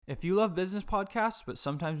If you love business podcasts, but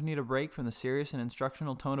sometimes need a break from the serious and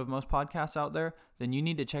instructional tone of most podcasts out there, then you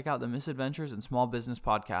need to check out the Misadventures in Small Business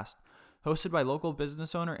podcast. Hosted by local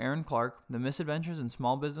business owner Aaron Clark, the Misadventures in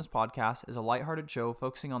Small Business podcast is a lighthearted show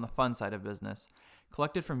focusing on the fun side of business.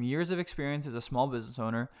 Collected from years of experience as a small business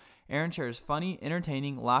owner, Aaron shares funny,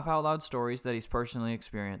 entertaining, laugh-out-loud stories that he's personally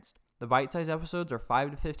experienced. The bite-sized episodes are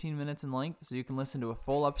 5 to 15 minutes in length, so you can listen to a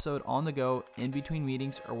full episode on the go, in between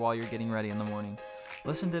meetings, or while you're getting ready in the morning.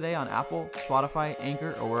 Listen today on Apple, Spotify,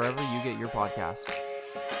 Anchor, or wherever you get your podcasts.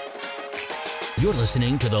 You're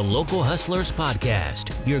listening to the Local Hustlers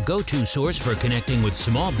Podcast, your go-to source for connecting with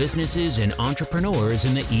small businesses and entrepreneurs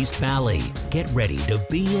in the East Valley. Get ready to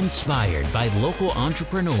be inspired by local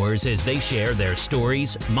entrepreneurs as they share their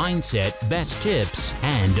stories, mindset, best tips,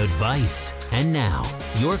 and advice. And now,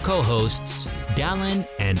 your co-hosts, Dallin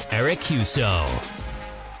and Eric Huso.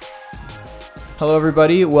 Hello,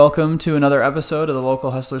 everybody. Welcome to another episode of the Local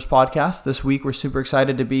Hustlers Podcast. This week, we're super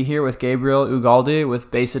excited to be here with Gabriel Ugalde with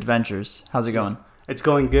Base Adventures. How's it going? It's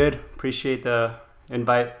going good. Appreciate the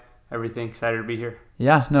invite. Everything. Excited to be here.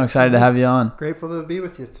 Yeah, excited to have you on. Grateful to be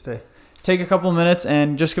with you today. Take a couple minutes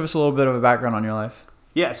and just give us a little bit of a background on your life.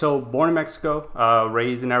 Yeah, so born in Mexico,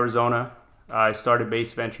 raised in Arizona. I started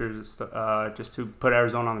Base Ventures just to put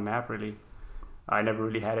Arizona on the map, really. I never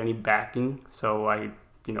really had any backing, so I,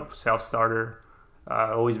 self-starter.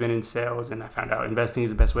 Always been in sales, and I found out investing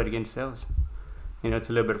is the best way to get into sales. It's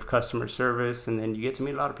a little bit of customer service, and then you get to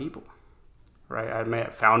meet a lot of people, right? I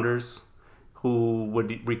met founders who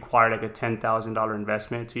would require like a $10,000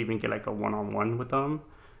 investment to even get like a one-on-one with them.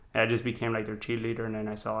 And I just became like their cheerleader, and then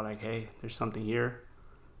I saw like, hey, there's something here.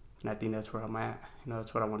 And I think that's where I'm at.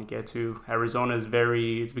 That's what I want to get to. Arizona is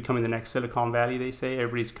it's becoming the next Silicon Valley, they say.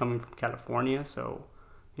 Everybody's coming from California, so,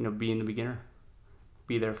 being the beginner.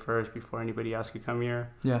 Be there first before anybody else could come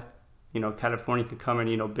here. Yeah. California could come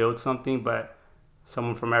and, build something, but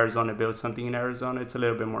someone from Arizona builds something in Arizona, it's a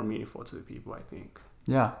little bit more meaningful to the people, I think.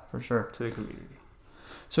 Yeah, for sure. To the community.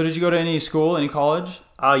 So did you go to any school, any college?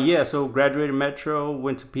 Yeah, so graduated Metro,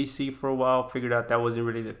 went to PC for a while, figured out that wasn't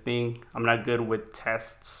really the thing. I'm not good with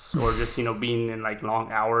tests or just, being in like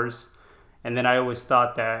long hours. And then I always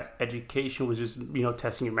thought that education was just,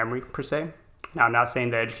 testing your memory per se. Now, I'm not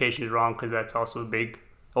saying that education is wrong, because that's also big,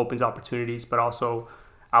 opens opportunities, but also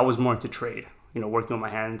I was more into trade, working with my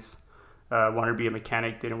hands. Wanted to be a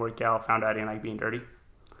mechanic, didn't work out, found out I didn't like being dirty.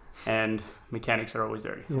 And mechanics are always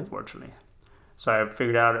dirty, unfortunately. So I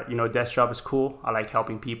figured out, desk job is cool. I like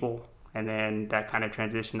helping people. And then that kind of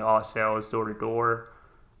transitioned to all sales, door to door.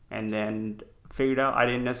 And then figured out I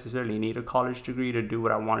didn't necessarily need a college degree to do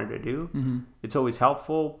what I wanted to do. Mm-hmm. It's always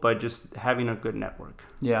helpful, but just having a good network.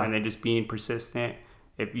 Yeah. And then just being persistent.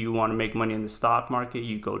 If you want to make money in the stock market,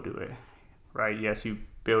 you go do it, right? Yes, you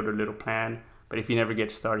build a little plan, but if you never get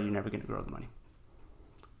started, you're never going to grow the money.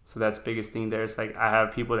 So that's the biggest thing there. It's like I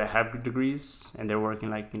have people that have degrees and they're working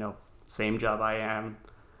like, same job I am.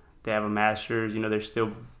 They have a master's, they're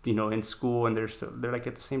still, in school, and they're like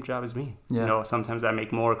at the same job as me. Yeah. Sometimes I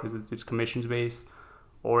make more because it's commissions based,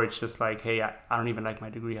 or it's just like, hey, I don't even like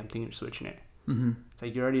my degree. I'm thinking of switching it. Mm-hmm. It's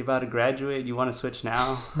like, you're already about to graduate. You want to switch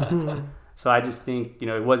now? So I just think,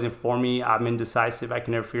 it wasn't for me. I'm indecisive. I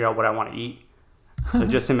can never figure out what I want to eat. So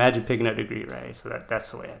just imagine picking a degree, right? So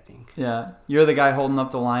that's the way I think. Yeah. You're the guy holding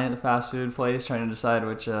up the line at the fast food place trying to decide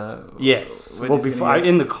which... Yes. Well, before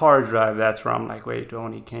in the car drive, that's where I'm like, wait, do I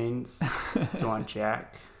want to eat Cane's? Do I want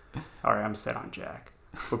Jack? All right, I'm set on Jack.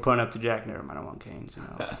 We're pulling up to Jack. Never mind, I want Cane's,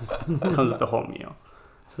 Comes with the whole meal.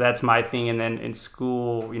 So that's my thing. And then in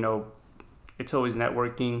school, it's always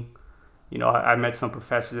networking. I met some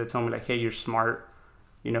professors that told me like, hey, you're smart.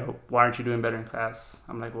 Why aren't you doing better in class?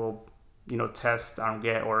 I'm like, well... tests I don't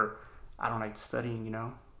get, or I don't like studying,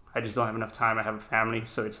 I just don't have enough time. I have a family,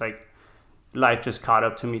 so it's like life just caught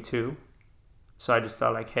up to me too. So I just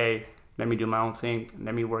thought like, hey, let me do my own thing,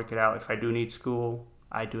 let me work it out. If I do need school,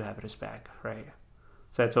 I do have it as back, right?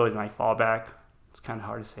 So that's always my fallback. It's kind of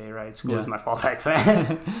hard to say, right? School is my fallback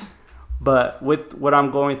plan. But with what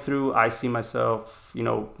I'm going through, I see myself,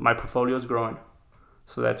 my portfolio is growing,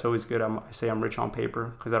 so that's always good. I say I'm rich on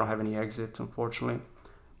paper because I don't have any exits, unfortunately.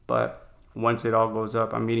 But once it all goes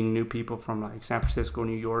up, I'm meeting new people from like San Francisco,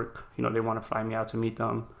 New York. They want to fly me out to meet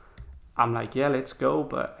them. I'm like, yeah, let's go,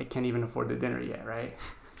 but I can't even afford the dinner yet, right?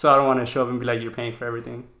 So I don't want to show up and be like, you're paying for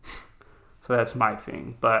everything. So that's my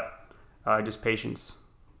thing. But just patience,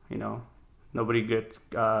 Nobody gets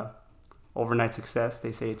overnight success.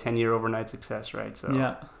 They say a 10-year overnight success, right? So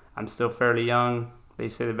yeah. I'm still fairly young. They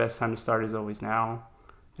say the best time to start is always now.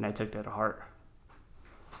 And I took that to heart.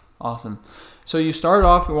 Awesome. So you started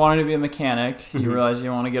off wanting to be a mechanic. You realized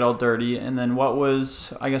you want to get all dirty. And then what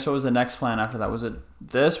was the next plan after that? Was it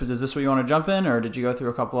this? Is this what you want to jump in? Or did you go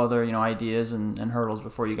through a couple other, ideas and hurdles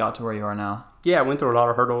before you got to where you are now? Yeah, I went through a lot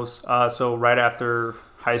of hurdles. So right after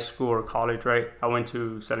high school or college, right, I went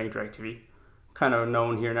to selling DirecTV. Kind of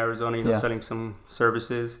known here in Arizona, selling some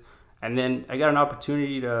services. And then I got an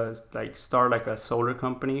opportunity to start a solar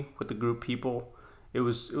company with a group of people. It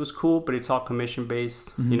was cool, but it's all commission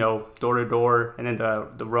based, door to door. And then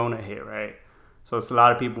the Rona hit, right? So it's a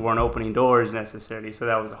lot of people weren't opening doors necessarily. So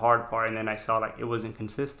that was the hard part. And then I saw it wasn't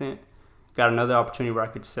consistent. Got another opportunity where I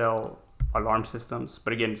could sell alarm systems,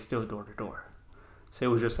 but again, it's still door to door. So it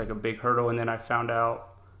was just a big hurdle. And then I found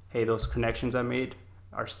out, hey, those connections I made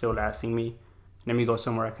are still lasting me. Let me go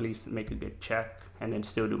somewhere I can at least make a good check and then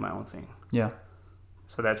still do my own thing. Yeah.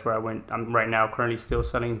 So that's where I went. I'm right now currently still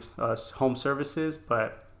selling home services,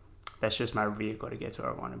 but that's just my vehicle to get to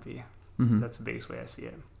where I want to be. Mm-hmm. That's the biggest way I see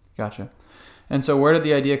it. Gotcha. And so where did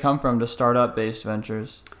the idea come from to start up Based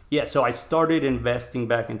Ventures? Yeah, so I started investing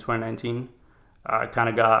back in 2019. I kind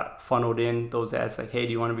of got funneled in those ads hey,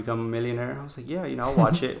 do you want to become a millionaire? I was like, yeah, I'll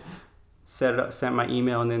watch it. Sent my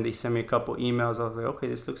email, and then they sent me a couple emails. I was like, okay,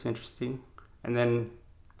 this looks interesting. And then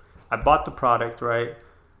I bought the product, right?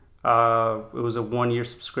 It was a 1-year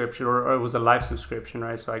subscription, or it was a life subscription,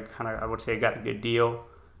 right? So I would say I got a good deal.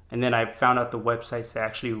 And then I found out the websites that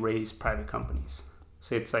actually raise private companies.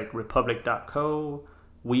 So it's Republic.co,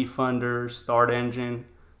 WeFunder, Start Engine.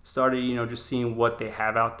 Started, just seeing what they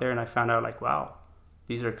have out there. And I found out wow,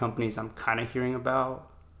 these are companies I'm kind of hearing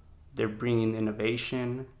about. They're bringing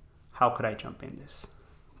innovation. How could I jump in this?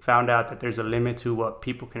 Found out that there's a limit to what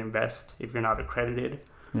people can invest if you're not accredited.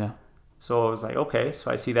 Yeah. So I was like, okay, so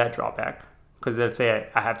I see that drawback. Because let's say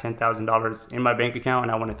I have $10,000 in my bank account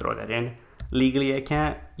and I want to throw that in. Legally, I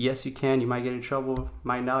can't. Yes, you can. You might get in trouble.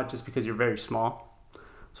 Might not, just because you're very small.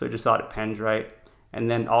 So it just all depends, right? And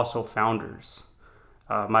then also founders.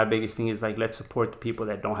 My biggest thing is let's support the people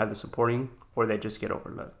that don't have the supporting or that just get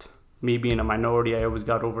overlooked. Me being a minority, I always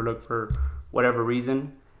got overlooked for whatever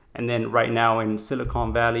reason. And then right now in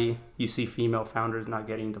Silicon Valley, you see female founders not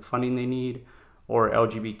getting the funding they need, or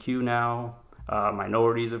LGBTQ now,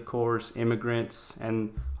 minorities, of course, immigrants.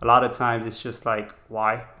 And a lot of times it's just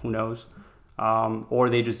why? Who knows? Or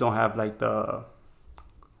they just don't have the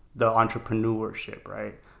entrepreneurship,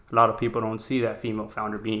 right? A lot of people don't see that female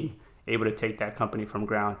founder being able to take that company from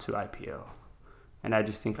ground to IPO. And I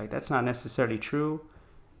just think that's not necessarily true.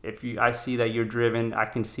 I see that you're driven, I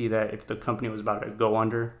can see that if the company was about to go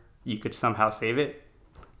under, you could somehow save it.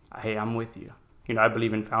 Hey, I'm with you. I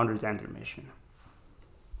believe in founders and their mission.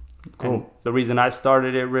 Cool. And the reason I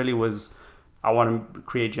started it really was I want to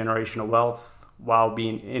create generational wealth while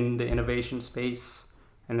being in the innovation space,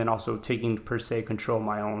 and then also taking per se control of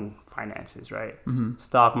my own finances, right? Mm-hmm.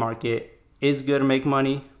 Stock market is good to make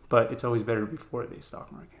money, but it's always better before the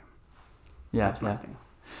stock market. Yeah, that's my thing.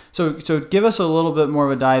 So give us a little bit more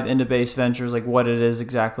of a dive into Based Ventures, what it is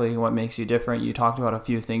exactly, what makes you different. You talked about a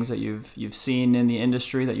few things that you've seen in the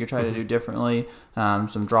industry that you're trying to do differently,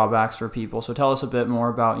 some drawbacks for people. So tell us a bit more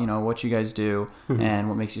about what you guys do and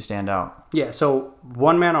what makes you stand out. Yeah, so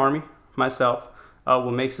one-man army, myself.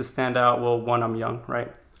 What makes us stand out? Well, one, I'm young,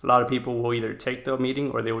 right? A lot of people will either take the meeting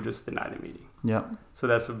or they will just deny the meeting. Yeah. So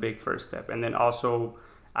that's a big first step. And then also,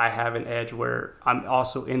 I have an edge where I'm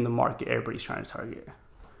also in the market everybody's trying to target.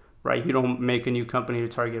 Right, you don't make a new company to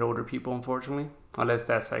target older people, unfortunately, unless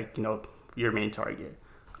that's your main target.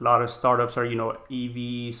 A lot of startups are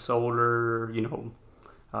EV, solar,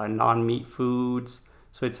 non-meat foods.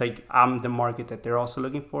 So it's I'm the market that they're also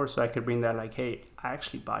looking for. So I could bring that hey, I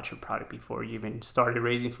actually bought your product before you even started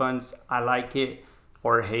raising funds. I like it.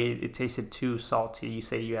 Or hey, it tasted too salty. You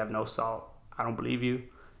say you have no salt. I don't believe you.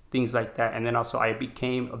 Things like that. And then also I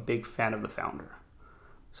became a big fan of the founder.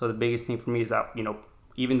 So the biggest thing for me is that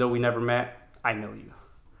even though we never met, I know you.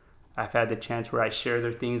 I've had the chance where I share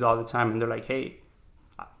their things all the time, and they're like, hey,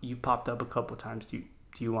 you popped up a couple times. Do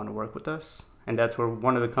you want to work with us? And that's where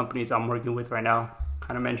one of the companies I'm working with right now,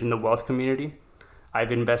 kind of mentioned the wealth community.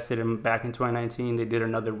 I've invested in back in 2019. They did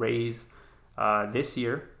another raise this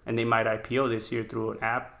year, and they might IPO this year through an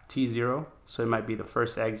app, T0. So it might be the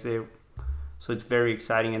first exit. So it's very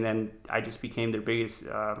exciting. And then I just became their biggest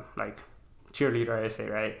cheerleader, I say,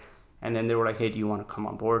 right? And then they were like, hey, do you want to come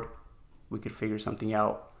on board? We could figure something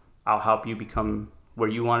out. I'll help you become where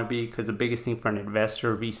you want to be. Because the biggest thing for an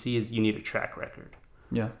investor or VC is you need a track record.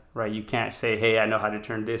 Yeah. Right? You can't say, hey, I know how to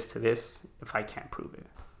turn this to this if I can't prove it.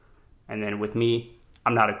 And then with me,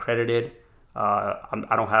 I'm not accredited.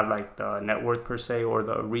 I don't have the net worth per se or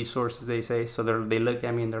the resources they say. So they look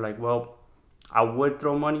at me and they're like, well, I would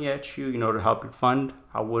throw money at you, to help your fund.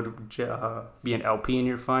 I would be an LP in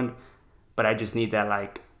your fund, but I just need that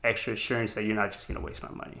like extra assurance that you're not just gonna waste my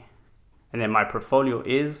money. And then my portfolio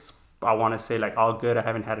is, I want to say like all good. I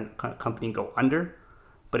haven't had a company go under,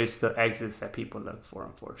 but it's the exits that people look for,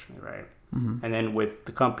 unfortunately, right? Mm-hmm. And then with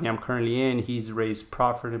the company I'm currently in, he's raised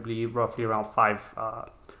profitably roughly around 5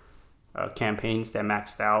 campaigns that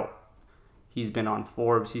maxed out. He's been on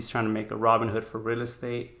Forbes. He's trying to make a Robinhood for real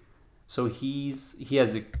estate. So he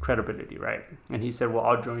has the credibility, right? And he said, well,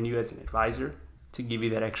 I'll join you as an advisor to give you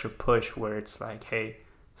that extra push where it's like, hey,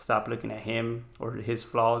 stop looking at him or his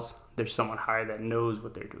flaws. There's someone higher that knows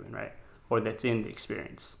what they're doing, right? Or that's in the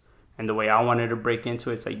experience. And the way I wanted to break into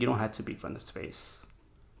it, it's like you don't have to be from the space.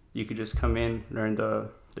 You could just come in, learn the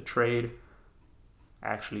trade,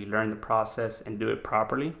 actually learn the process and do it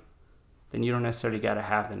properly. Then you don't necessarily got to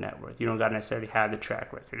have the net worth. You don't got to necessarily have the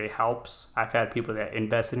track record. It helps. I've had people that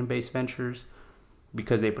invested in base ventures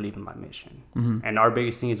because they believe in my mission. Mm-hmm. And our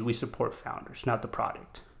biggest thing is we support founders, not the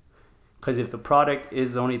product. Because if the product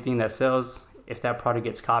is the only thing that sells, if that product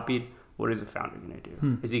gets copied, what is the founder going to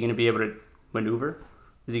do? Is he going to be able to maneuver?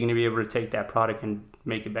 Is he going to be able to take that product and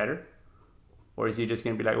make it better? Or is he just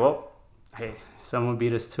going to be like, well, hey, someone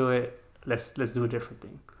beat us to it. Let's do a different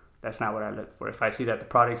thing. That's not what I look for. If I see that the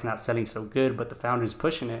product's not selling so good, but the founder's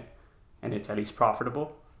pushing it and it's at least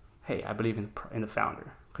profitable, hey, I believe in the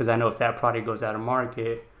founder. Because I know if that product goes out of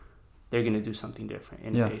market, they're going to do something different,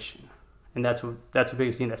 innovation. Yeah. And that's the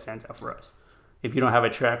biggest thing that stands out for us. If you don't have a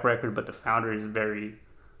track record, but the founder is very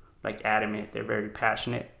like adamant, they're very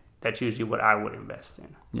passionate, that's usually what I would invest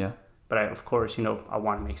in. Yeah. But of course, I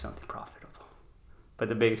want to make something profitable. But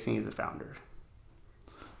the biggest thing is the founder.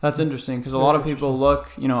 That's interesting because a lot of people look,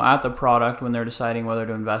 at the product when they're deciding whether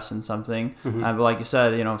to invest in something. Mm-hmm. But like you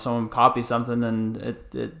said, if someone copies something, then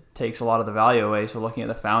it takes a lot of the value away. So looking at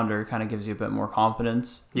the founder kind of gives you a bit more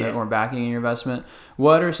confidence, a bit more backing in your investment.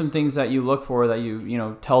 What are some things that you look for that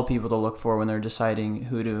you tell people to look for when they're deciding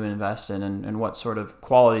who to invest in, and what sort of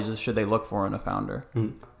qualities should they look for in a founder?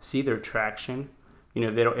 Mm-hmm. See their traction.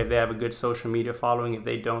 If they have a good social media following. If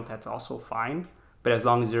they don't, that's also fine. But as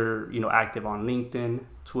long as they're, active on LinkedIn,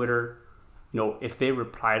 Twitter, if they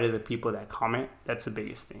reply to the people that comment, that's the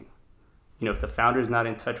biggest thing. If the founder is not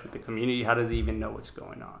in touch with the community, how does he even know what's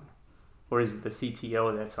going on? Or is it the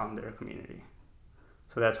CTO that's on their community?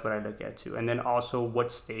 So that's what I look at too. And then also,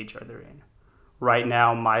 what stage are they in? Right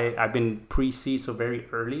now, I've been pre-seed, so very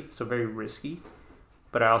early, so very risky.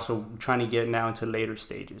 But I also trying to get now into later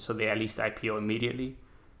stages, so they at least IPO immediately.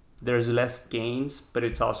 There's less gains, but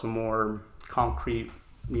it's also more concrete.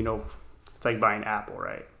 It's like buying Apple,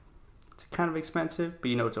 right? It's kind of expensive, but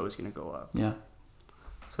it's always going to go up. Yeah.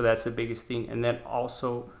 So that's the biggest thing. And then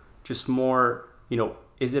also just more,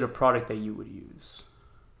 is it a product that you would use?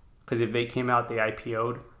 Because if they came out, they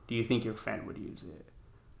IPO'd, do you think your friend would use it?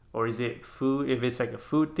 Or is it food? If it's like a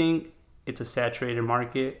food thing, it's a saturated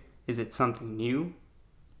market. Is it something new?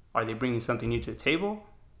 Are they bringing something new to the table?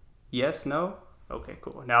 Yes, no? Okay,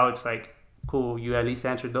 cool. Now it's like, cool, you at least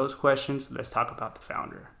answered those questions. Let's talk about the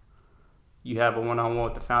founder. You have a one-on-one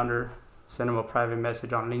with the founder. Send them a private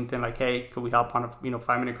message on LinkedIn like, hey, could we hop on a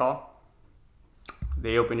 5-minute call?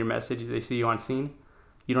 They open your message. They see you on scene.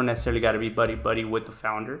 You don't necessarily got to be buddy-buddy with the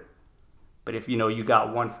founder. But if, you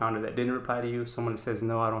got one founder that didn't reply to you, someone says,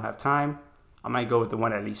 no, I don't have time, I might go with the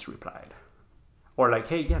one that at least replied. Or like,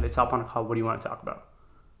 hey, yeah, let's hop on a call. What do you want to talk about?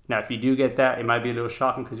 Now, if you do get that, it might be a little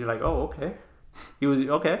shocking because you're like, oh, okay. He was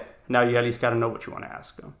okay. Now you at least got to know what you want to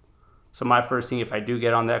ask him. So my first thing, if I do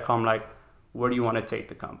get on that call, I'm like, where do you want to take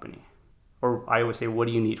the company? Or I always say, what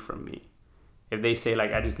do you need from me? If they say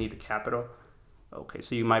like, I just need the capital. Okay,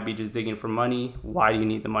 so you might be just digging for money. Why do you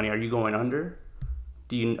need the money? Are you going under?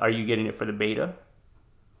 Are you getting it for the beta?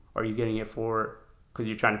 Are you getting it for because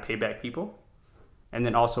you're trying to pay back people? And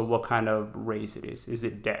then also what kind of raise it is. Is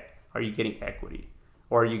it debt? Are you getting equity?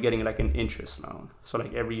 Or are you getting like an interest loan? So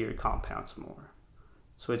like every year it compounds more.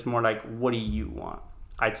 So it's more like, what do you want?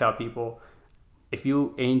 I tell people, if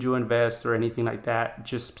you angel invest or anything like that,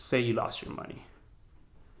 just say you lost your money.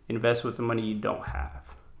 Invest with the money you don't have.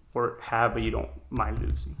 Or have but you don't mind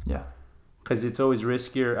losing. Yeah. Because it's always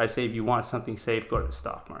riskier. I say if you want something safe, go to the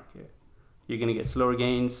stock market. You're going to get slower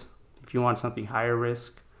gains. If you want something higher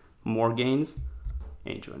risk, more gains,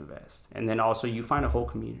 angel invest. And then also you find a whole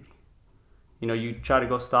community. You try to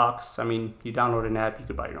go stocks. I mean, you download an app, you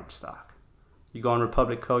could buy your own stock. You go on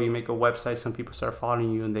Republic Co, you make a website, some people start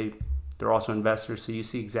following you and they're also investors. So you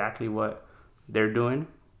see exactly what they're doing.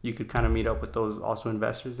 You could kind of meet up with those also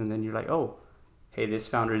investors and then you're like, oh, hey, this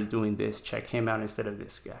founder is doing this. Check him out instead of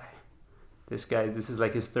this guy. This is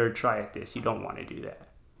like his third try at this. You don't want to do that.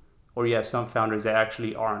 Or you have some founders that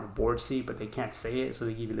actually are on a board seat, but they can't say it, so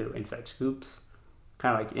they give you little inside scoops.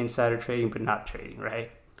 Kind of like insider trading, but not trading, right?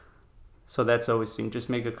 So that's always the thing. Just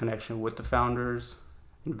make a connection with the founders,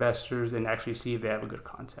 investors, and actually see if they have a good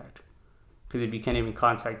contact. Because if you can't even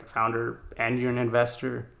contact the founder and you're an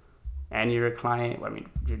investor and you're a client, I mean,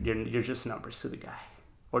 you're just numbers to the guy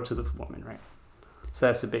or to the woman, right? So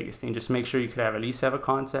that's the biggest thing. Just make sure you could at least have a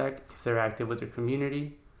contact if they're active with their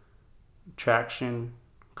community. Traction,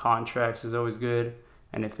 contracts is always good,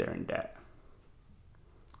 and if they're in debt.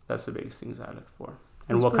 That's the biggest things I look for.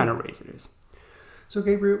 And that's what kind of raise it is. So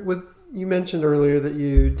Gabriel, you mentioned earlier that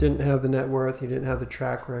you didn't have the net worth, you didn't have the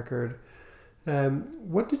track record.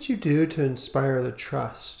 What did you do to inspire the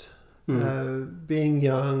trust? Being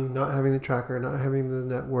young, not having the track record, not having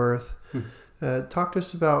the net worth. Talk to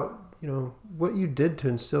us about what you did to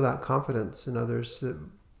instill that confidence in others that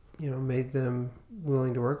made them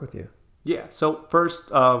willing to work with you. Yeah. So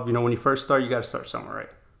first, when you first start, you got to start somewhere, right?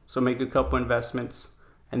 So make a couple investments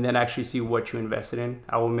and then actually see what you invested in.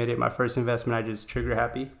 I will admit it. My first investment, I just trigger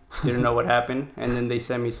happy. Didn't know what happened. And then they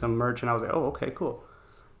sent me some merch and I was like, oh, okay, cool.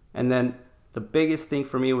 And then the biggest thing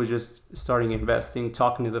for me was just starting investing,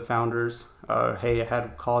 talking to the founders. Hey, I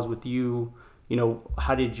had calls with you.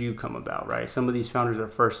 How did you come about, right? Some of these founders are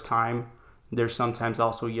first time. They're sometimes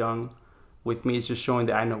also young. With me, it's just showing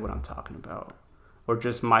that I know what I'm talking about. Or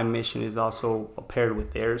just my mission is also paired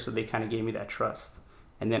with theirs, so they kind of gave me that trust.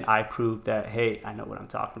 And then I proved that, hey, I know what I'm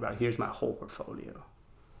talking about. Here's my whole portfolio.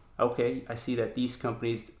 Okay, I see that these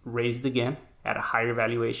companies raised again at a higher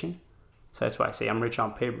valuation. So that's why I say I'm rich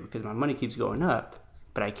on paper, because my money keeps going up,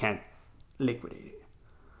 but I can't liquidate it.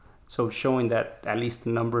 So showing that at least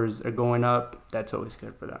the numbers are going up, that's always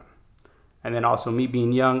good for them. And then also me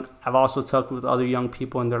being young, I've also talked with other young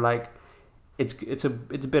people and they're like, it's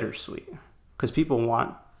bittersweet. Because people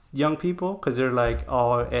want young people, because they're like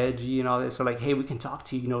all edgy and all this. So like, hey, we can talk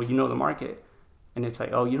to you, you know the market. And it's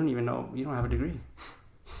like, oh, you don't even know, you don't have a degree.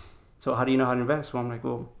 So how do you know how to invest? Well, I'm like,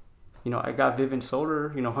 well, I got Vivint Solar,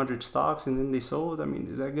 100 stocks, and then they sold. I mean,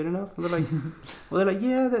 is that good enough? And they're like,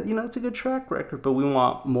 yeah, that it's a good track record, but we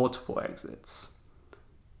want multiple exits.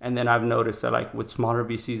 And then I've noticed that like with smaller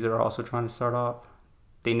VCs that are also trying to start off,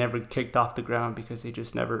 they never kicked off the ground because they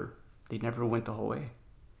never went the whole way.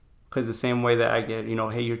 Because the same way that I get,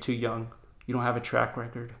 hey, you're too young, you don't have a track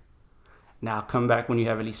record. Now come back when you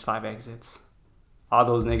have at least 5 exits. All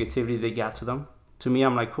those negativity they got to them. To me,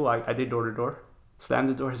 I'm like, cool, I did door to door. Slam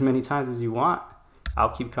the door as many times as you want.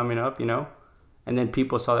 I'll keep coming up, And then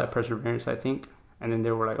people saw that perseverance, I think. And then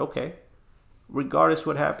they were like, okay, regardless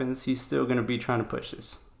what happens, he's still going to be trying to push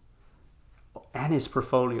this. And his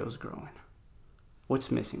portfolio's growing.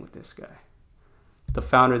 What's missing with this guy? The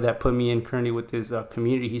founder that put me in currently with his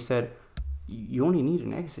community, he said, you only need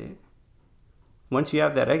an exit. Once you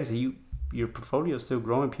have that exit, your portfolio is still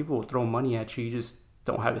growing. People will throw money at you. You just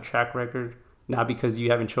don't have the track record. Not because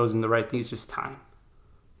you haven't chosen the right thing. It's just time.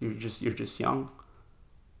 You're just young.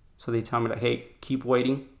 So they tell me like, hey, keep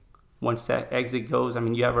waiting. Once that exit goes, I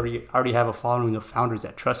mean, you already have a following of founders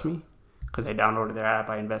that trust me because I downloaded their app.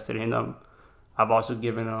 I invested in them. I've also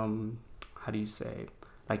given them,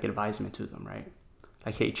 like advisement to them, right?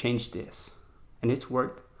 Like, hey, change this. And it's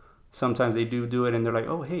worked. Sometimes they do it and they're like,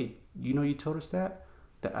 oh, hey, you told us that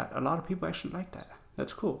a lot of people actually like that.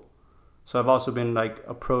 That's cool. So I've also been like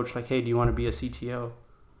approached like, hey, do you want to be a CTO?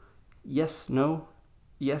 Yes, no.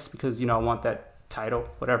 Yes, because, I want that title,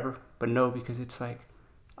 whatever. But no, because it's like,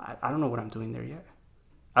 I don't know what I'm doing there yet.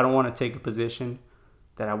 I don't want to take a position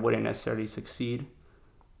that I wouldn't necessarily succeed.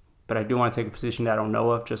 But I do want to take a position that I don't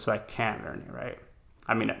know of just so I can learn it, right?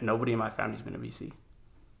 I mean, nobody in my family's been a VC.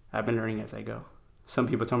 I've been learning as I go. Some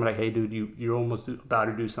people tell me like, hey, dude, you're almost about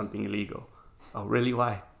to do something illegal. Oh, really?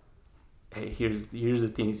 Why? Hey, here's the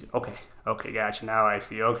things. Okay, gotcha. Now I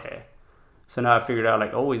see. Okay. So now I figured out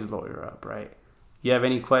like always lawyer up, right? You have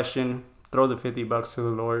any question, throw the $50 to the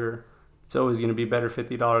lawyer. It's always going to be better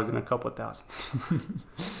 $50 than a couple thousand.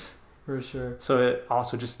 For sure. So it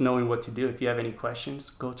also just knowing what to do. If you have any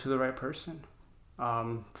questions, go to the right person.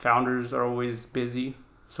 Founders are always busy.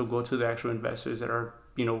 So go to the actual investors that are,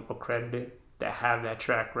 accredited, that have that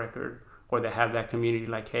track record or that have that community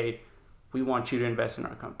like, hey, we want you to invest in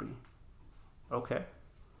our company. Okay.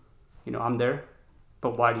 I'm there,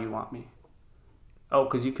 but why do you want me? Oh,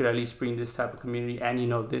 because you could at least bring this type of community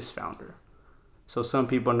and this founder. So some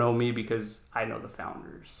people know me because I know the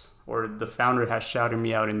founders, or the founder has shouted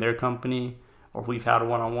me out in their company, or we've had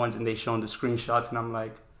one-on-ones and they shown the screenshots and I'm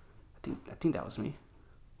like, I think that was me.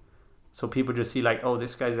 So people just see like, oh,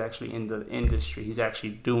 this guy's actually in the industry. He's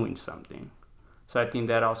actually doing something. So I think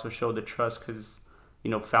that also showed the trust because,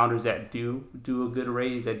 founders that do a good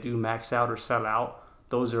raise, that do max out or sell out,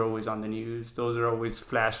 those are always on the news. Those are always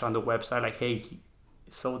flashed on the website like, hey, he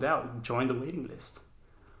sold out, join the waiting list.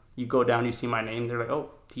 You go down, you see my name, they're like,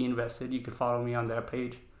 oh, he invested, you can follow me on that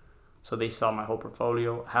page. So they saw my whole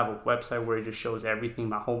portfolio. I have a website where it just shows everything,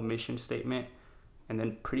 my whole mission statement, and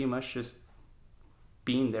then pretty much just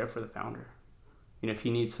being there for the founder. If he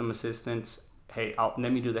needs some assistance, hey,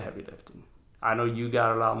 let me do the heavy lifting. I know you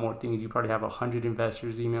got a lot more things. You probably have 100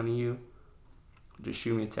 investors emailing you. Just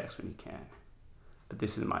shoot me a text when you can. But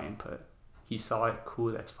this is my input. He saw it,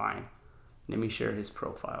 cool, that's fine. Let me share his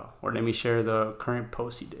profile, or let me share the current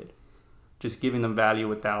post he did. Just giving them value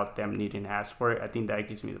without them needing to ask for it. I think that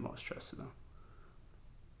gives me the most trust to them.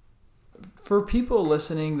 For people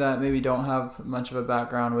listening that maybe don't have much of a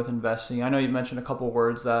background with investing, I know you mentioned a couple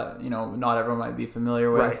words that not everyone might be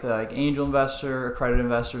familiar with, right. Like angel investor, accredited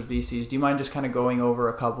investors, VCs. Do you mind just kind of going over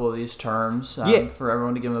a couple of these terms for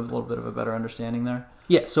everyone to give them a little bit of a better understanding there?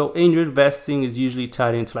 Yeah, so angel investing is usually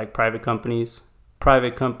tied into like private companies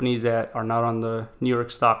that are not on the New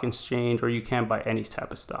York Stock Exchange, or you can't buy any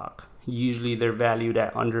type of stock. Usually they're valued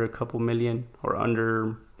at under a couple million or under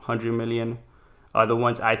 100 million. The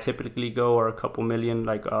ones I typically go are a couple million,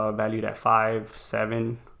 like valued at 5,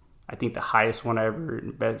 7. I think the highest one I ever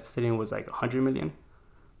invested in was like 100 million.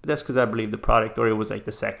 But that's because I believe the product, or it was like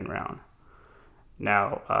the second round.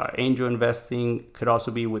 Now, angel investing could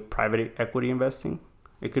also be with private equity investing.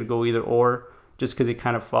 It could go either or, just because it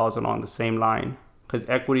kind of falls along the same line. Because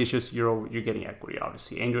equity is just you're getting equity,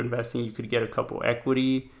 obviously. Angel investing, you could get a couple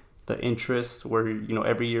equity, the interest where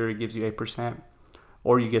every year it gives you 8%,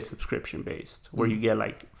 or you get subscription based where you get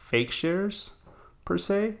like fake shares per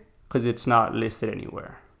se, because it's not listed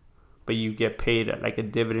anywhere, but you get paid like a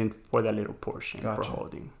dividend for that little portion. Gotcha. For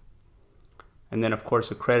holding. And then of course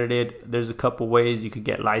accredited, there's a couple ways you could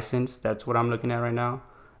get licensed. That's what I'm looking at right now.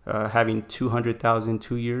 Having 200,000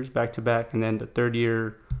 2 years back to back, and then the third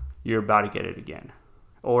year you're about to get it again,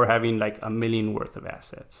 or having like $1 million worth of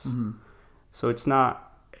assets. So it's not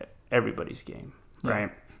everybody's game, right?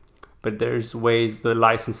 But there's ways, the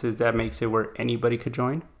licenses, that makes it where anybody could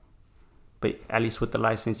join. But at least with the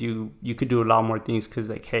license, you could do a lot more things, because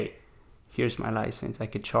like, hey, here's my license, I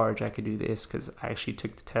could charge, I could do this because I actually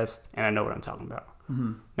took the test and I know what I'm talking about.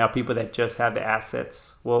 Now people that just have the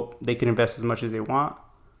assets, well, they can invest as much as they want,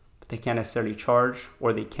 but they can't necessarily charge,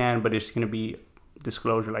 or they can, but it's going to be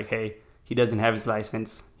disclosure like, hey, he doesn't have his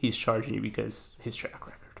license, he's charging you because his track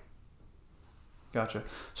record. Gotcha.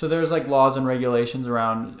 So there's like laws and regulations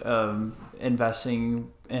around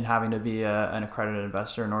investing and having to be an accredited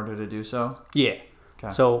investor in order to do so? Yeah.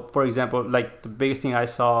 Okay. So for example, like the biggest thing I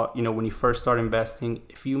saw, when you first start investing,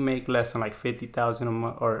 if you make less than like 50,000 a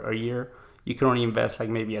month or a year, you can only invest like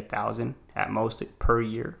maybe 1,000 at most per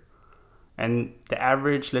year. And the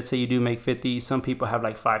average, let's say you do make 50, some people have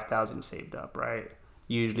like 5,000 saved up, right?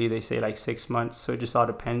 Usually they say like 6 months. So it just all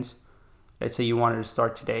depends. Let's say you wanted to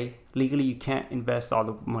start today. Legally, you can't invest all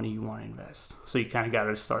the money you want to invest. So you kind of got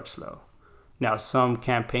to start slow. Now, some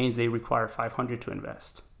campaigns, they require 500 to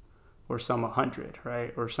invest, or some 100,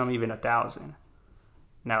 right? Or some even 1,000.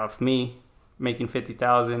 Now, if me making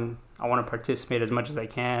 50,000, I want to participate as much as I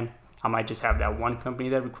can, I might just have that one company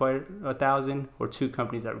that required 1,000, or two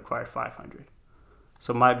companies that require 500.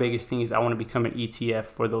 So my biggest thing is I want to become an ETF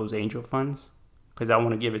for those angel funds, because I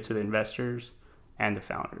want to give it to the investors and the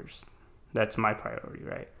founders. That's my priority,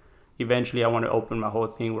 right? Eventually, I want to open my whole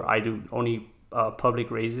thing where I do only public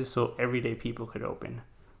raises, so everyday people could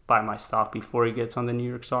buy my stock before it gets on the New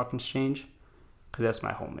York Stock Exchange, because that's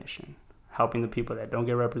my whole mission. Helping the people that don't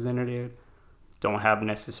get represented, don't have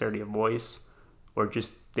necessarily a voice, or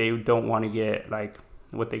just they don't want to get like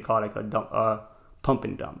what they call like a pump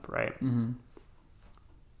and dump, right? And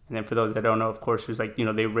then for those that don't know, of course, there's like,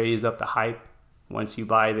 they raise up the hype. Once you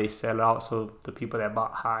buy, they sell out, so the people that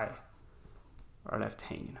bought high are left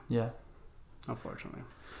hanging. Yeah. Unfortunately.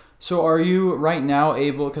 So are you right now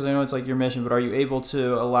able, because I know it's like your mission, but are you able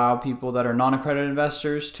to allow people that are non-accredited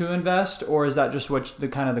investors to invest, or is that just the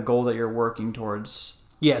kind of the goal that you're working towards?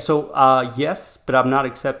 Yeah, so yes, but I'm not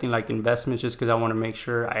accepting like investments just because I want to make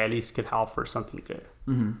sure I at least could help for something good.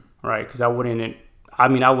 Right? Because I wouldn't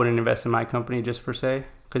invest in my company just per se,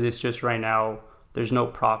 because it's just right now, there's no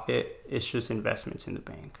profit. It's just investments in the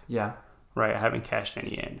bank. Yeah. Right? I haven't cashed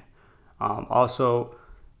any in. Also,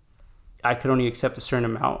 I could only accept a certain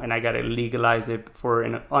amount, and I got to legalize it for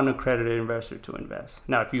an unaccredited investor to invest.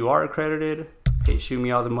 Now, if you are accredited, hey, shoot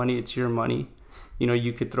me all the money. It's your money.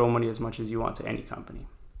 You could throw money as much as you want to any company.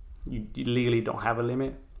 You legally don't have a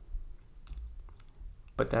limit.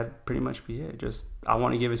 But that pretty much be it. Just, I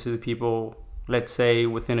want to give it to the people let's say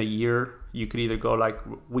within a year, you could either go like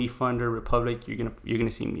WeFund or Republic. You're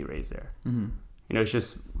gonna see me raise there. Mm-hmm. You know, it's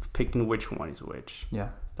just picking which one is which. Yeah.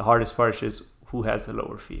 The hardest part is just who has the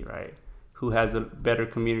lower fee, right? Who has a better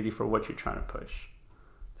community for what you're trying to push.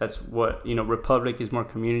 That's what, you know, Republic is more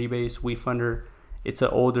community based. WeFunder, it's an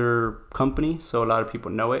older company, so a lot of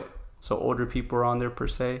people know it. So older people are on there per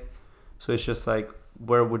se. So it's just like,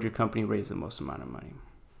 where would your company raise the most amount of money?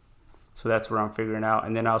 So that's what I'm figuring out.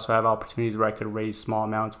 And then I also have opportunities where I could raise small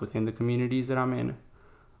amounts within the communities that I'm in.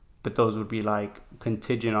 But those would be like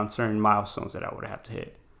contingent on certain milestones that I would have to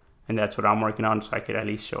hit. And that's what I'm working on, so I could at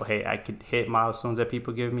least show, hey, I could hit milestones that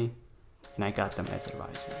people give me, and I got them as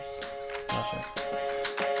advisors. Gotcha.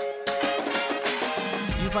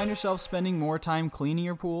 Do you find yourself spending more time cleaning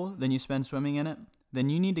your pool than you spend swimming in it? Then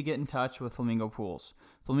you need to get in touch with Flamingo Pools.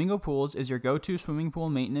 Flamingo Pools is your go-to swimming pool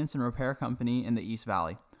maintenance and repair company in the East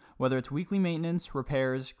Valley. Whether it's weekly maintenance,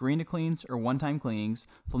 repairs, green to cleans, or one-time cleanings,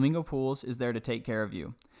 Flamingo Pools is there to take care of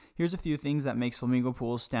you. Here's a few things that makes Flamingo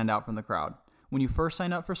Pools stand out from the crowd. When you first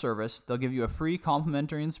sign up for service, they'll give you a free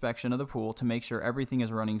complimentary inspection of the pool to make sure everything is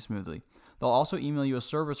running smoothly. They'll also email you a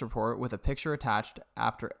service report with a picture attached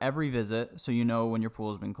after every visit so you know when your pool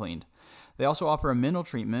has been cleaned. They also offer a mineral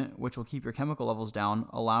treatment, which will keep your chemical levels down,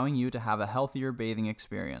 allowing you to have a healthier bathing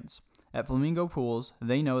experience. At Flamingo Pools,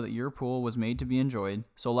 they know that your pool was made to be enjoyed,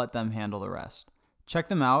 so let them handle the rest. Check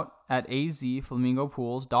them out at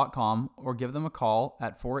azflamingopools.com or give them a call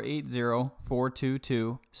at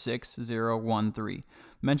 480-422-6013.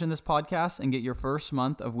 Mention this podcast and get your first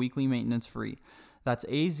month of weekly maintenance free. That's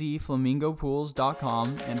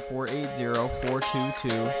azflamingopools.com and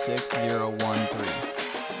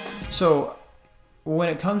 480-422-6013. So when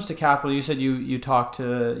it comes to capital, you said you talk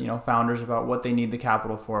to, you know, founders about what they need the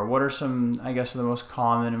capital for. What are some, I guess, the most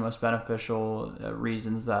common and most beneficial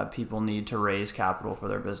reasons that people need to raise capital for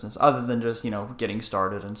their business, other than just, you know, getting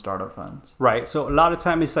started and startup funds? Right. So a lot of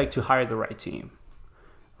time it's like to hire the right team,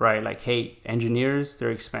 right? Like, hey, engineers,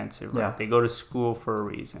 they're expensive, right? Yeah. They go to school for a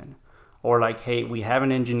reason. Or like, hey, we have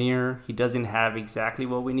an engineer. He doesn't have exactly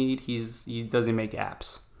what we need. He doesn't make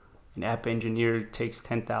apps. An app engineer takes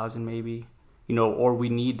 $10,000 maybe. You know, or we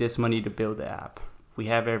need this money to build the app. We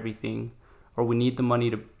have everything. Or we need the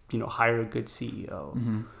money to, you know, hire a good CEO.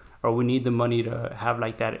 Mm-hmm. Or we need the money to have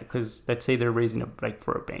like that, because let's say they're raising like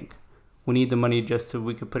for a bank. We need the money just so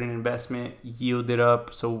we could put in an investment, yield it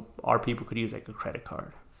up so our people could use like a credit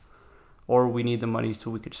card. Or we need the money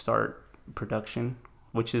so we could start production,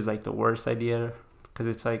 which is like the worst idea, because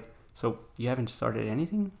it's like, so you haven't started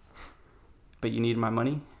anything, but you need my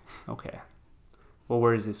money? Okay. Well,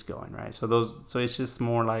 where is this going, right? So it's just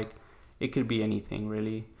more like, it could be anything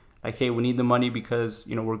really. Like, hey, we need the money because,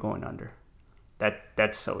 you know, we're going under.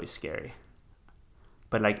 That's always scary.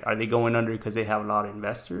 But like, are they going under because they have a lot of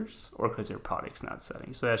investors or because their product's not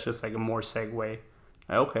selling? So that's just like a more segue. Like,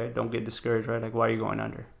 okay, don't get discouraged, right? Like, why are you going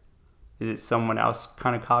under? Is it someone else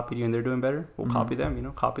kind of copied you and they're doing better? We'll copy them, you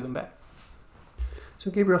know, copy them back. So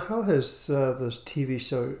Gabriel, how has this TV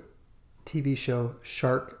show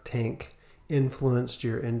Shark Tank influenced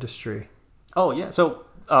your industry? Oh yeah, so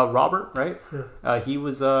Robert, right? Yeah. He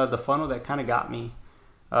was the funnel that kind of got me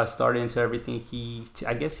started into everything.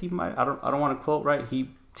 I guess he might. I don't want to quote, right?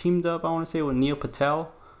 He teamed up, I want to say, with Neil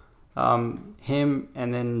Patel. Him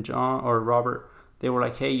and then John or Robert. They were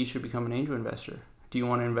like, hey, you should become an angel investor. Do you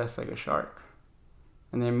want to invest like a shark?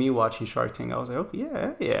 And then me watching Shark Tank, I was like,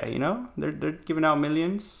 okay, yeah, you know, they're giving out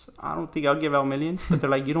millions. I don't think I'll give out millions, but they're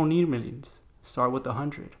like, you don't need millions. Start with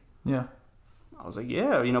 100. Yeah. I was like,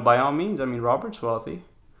 yeah, you know, by all means. I mean, Robert's wealthy.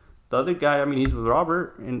 The other guy, I mean, he's with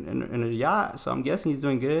Robert in a yacht, so I'm guessing he's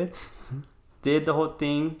doing good. Did the whole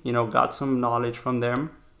thing, you know, got some knowledge from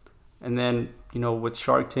them. And then, you know, with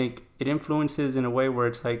Shark Tank, it influences in a way where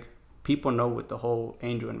it's like people know what the whole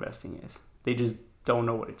angel investing is. They just don't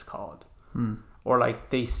know what it's called. Or like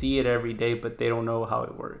they see it every day, but they don't know how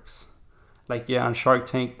it works. Like, yeah, on Shark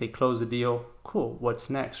Tank, they close the deal. Cool, what's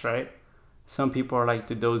next, right? Some people are like,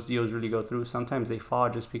 did those deals really go through? Sometimes they fall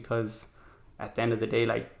just because at the end of the day,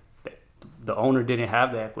 like the owner didn't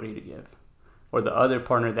have the equity to give. Or the other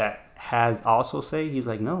partner that has also say, he's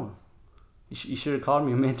like, no, you should have called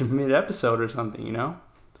me mid-episode or something, you know?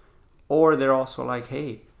 Or they're also like,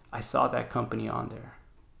 hey, I saw that company on there.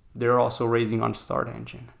 They're also raising on Start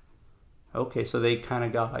Engine. Okay, so they kind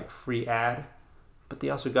of got like free ad, but they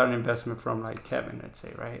also got an investment from like Kevin, let's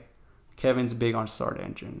say, right? Kevin's big on Start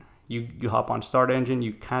Engine. You hop on Start Engine,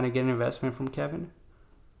 you kind of get an investment from Kevin.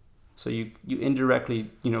 So you indirectly,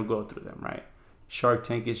 you know, go through them, right? Shark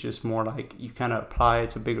Tank is just more like you kind of apply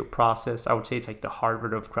it to a bigger process. I would say it's like the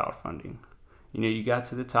Harvard of crowdfunding. You know, you got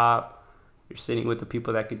to the top, You're sitting with the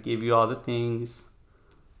people that could give you all the things.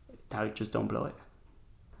 Now you just don't blow it.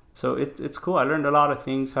 So it's cool. I learned a lot of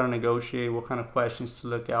things, how to negotiate, what kind of questions to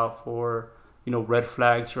look out for, red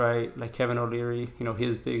flags, right? Like Kevin O'Leary,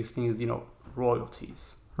 his biggest thing is,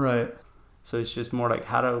 royalties. Right. So it's just more like,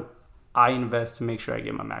 how do I invest to make sure I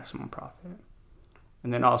get my maximum profit?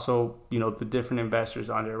 And then also, the different investors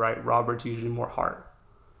on there, right? Robert's usually more heart.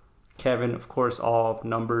 Kevin, of course, all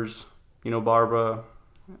numbers. Barbara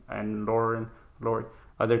and Lori,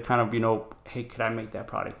 they're kind of, hey, could I make that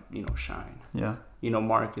product, shine? Yeah.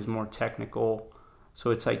 Mark is more technical.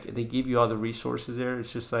 So it's like they give you all the resources there.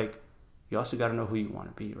 It's just like, you also got to know who you want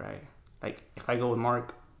to be, right? Like, if I go with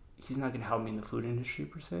Mark, he's not going to help me in the food industry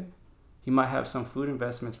per se. He might have some food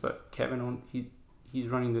investments, but Kevin, he's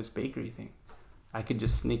running this bakery thing. I could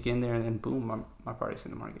just sneak in there and then boom, my product's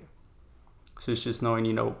in the market. So it's just knowing,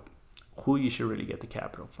 who you should really get the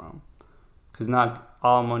capital from. Because not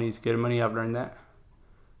all money is good money. I've learned that.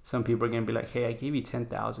 Some people are going to be like, hey, I gave you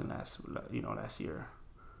 $10,000 last year.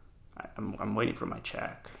 I'm waiting for my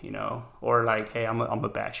check, Or like, hey, I'm going to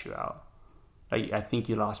bash you out. Like, I think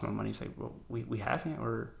you lost my money. It's like, well, we haven't.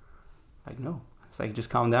 Or like, no. It's like, just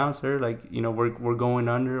calm down, sir. Like, we're going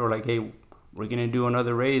under. Or like, hey, we're going to do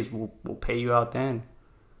another raise. We'll pay you out then.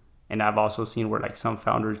 And I've also seen where like some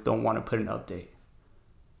founders don't want to put an update.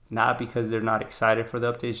 Not because they're not excited for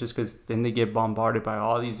the updates, just because then they get bombarded by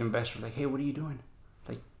all these investors. Like, hey, what are you doing?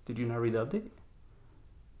 Like, did you not read the update?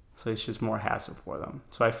 So it's just more hassle for them.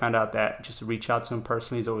 So I found out that just to reach out to them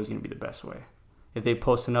personally is always going to be the best way. If they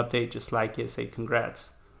post an update, just like it, say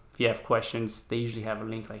congrats. If you have questions, they usually have a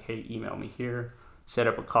link like, hey, email me here, set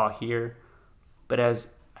up a call here. But as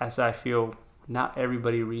I feel, not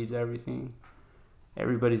everybody reads everything.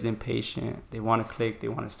 Everybody's impatient. They want to click. They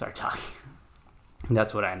want to start talking. And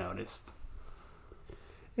that's what I noticed.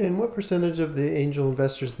 And what percentage of the angel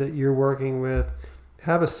investors that you're working with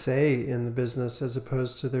have a say in the business as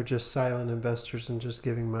opposed to they're just silent investors and just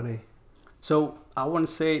giving money? So I want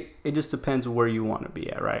to say it just depends where you want to be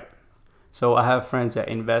at, right? So I have friends that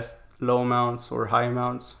invest low amounts or high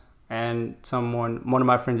amounts, and one of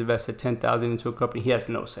my friends invested $10,000 into a company. He has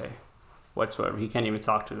no say whatsoever. He can't even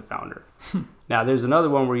talk to the founder. Now there's another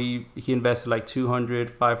one where he invested like 200,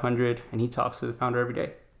 500, and he talks to the founder every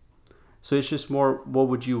day. So it's just more, what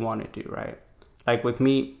would you want to do, right? Like with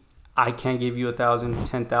me, I can't give you 1,000,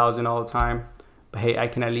 10,000 all the time, but hey, I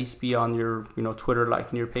can at least be on your, Twitter,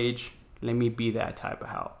 liking your page. Let me be that type of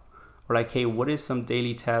help. Or like, hey, what is some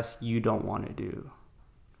daily task you don't want to do?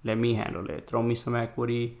 Let me handle it. Throw me some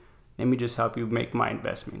equity. Let me just help you make my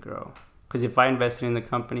investment grow. Because if I invested in the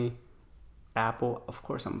company, Apple, of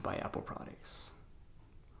course I'm going to buy Apple products.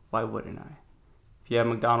 Why wouldn't I? If you have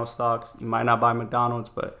McDonald's stocks, you might not buy McDonald's,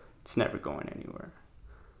 but it's never going anywhere.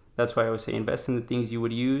 That's why I always say invest in the things you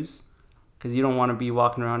would use, because you don't want to be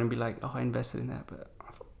walking around and be like, oh, I invested in that, but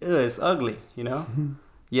it's ugly,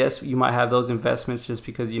 Yes, you might have those investments just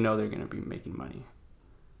because they're going to be making money.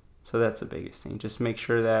 So that's the biggest thing. Just make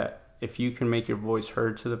sure that if you can make your voice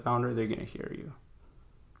heard to the founder, they're going to hear you.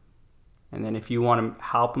 And then if you want to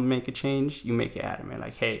help them make a change, you make it adamant.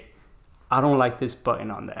 Like, hey, I don't like this button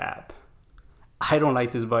on the app. I don't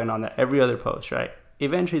like this button on every other post, right?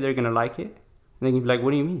 Eventually they're going to like it. And they can be like,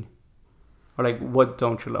 what do you mean? Or like, what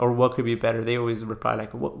don't you like? Or what could be better? They always reply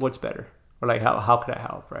like, what's better? Or like, how could I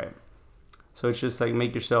help, right? So it's just like,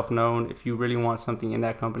 make yourself known. If you really want something in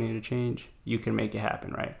that company to change, you can make it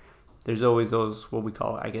happen, right? There's always those, what we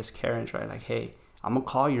call, I guess, Karens, right? Like, hey, I'm going to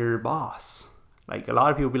call your boss. Like, a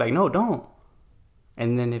lot of people be like, no, don't.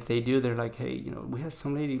 And then if they do, they're like, hey, we had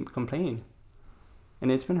some lady complain.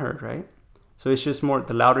 And it's been heard, right? So it's just more,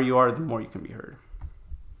 the louder you are, the more you can be heard.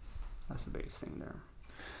 That's the biggest thing there.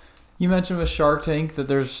 You mentioned with Shark Tank that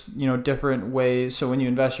there's, different ways. So when you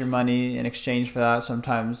invest your money in exchange for that,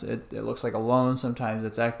 sometimes it looks like a loan. Sometimes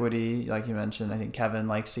it's equity. Like you mentioned, I think Kevin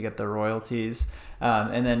likes to get the royalties.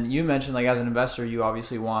 And then you mentioned, like, as an investor, you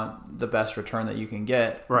obviously want the best return that you can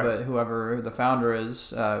get. Right. But whoever the founder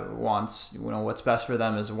is wants, what's best for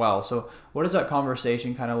them as well. So what does that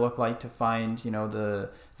conversation kind of look like to find,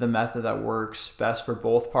 the method that works best for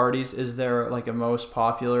both parties? Is there like a most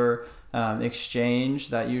popular exchange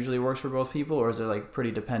that usually works for both people, or is it like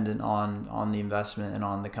pretty dependent on the investment and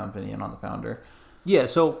on the company and on the founder? Yeah,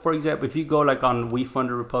 so for example, if you go like on We Fund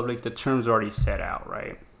a Republic, the terms are already set out,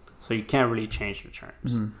 right? So you can't really change the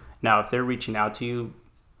terms. Mm-hmm. Now, if they're reaching out to you,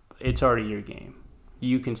 it's already your game.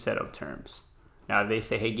 You can set up terms. Now, if they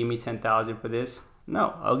say, hey, give me $10,000 for this,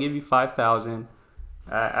 no, I'll give you $5,000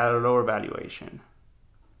 at a lower valuation.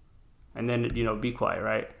 And then, be quiet,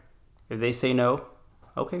 right? If they say no,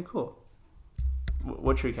 okay, cool.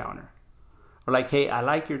 What's your counter? Or like, hey, I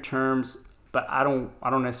like your terms. but I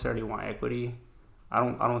don't necessarily want equity. I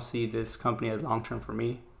don't see this company as long term for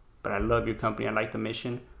me, but I love your company. I like the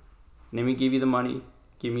mission. Let me give you the money.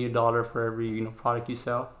 Give me $1 for every product you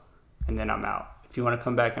sell, and then I'm out. If you want to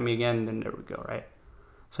come back at me again, then there we go, right?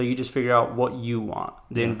 So you just figure out what you want,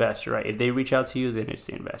 the investor, right? If they reach out to you, then it's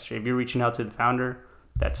the investor. If you're reaching out to the founder,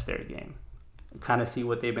 that's their game. Kind of see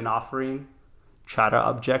what they've been offering, try to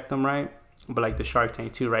object them, right? But like the Shark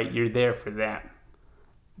Tank too, right? You're there for them.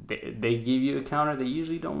 They give you a counter. They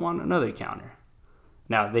usually don't want another counter.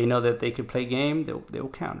 Now, if they know that they could play game, they'll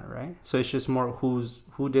counter, right? So it's just more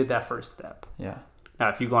who did that first step. Yeah. Now,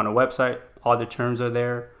 if you go on a website, all the terms are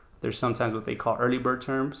there. There's sometimes what they call early bird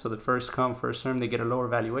terms. So the first come, first term, they get a lower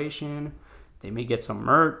valuation. They may get some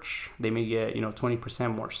merch. They may get,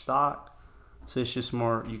 20% more stock. So it's just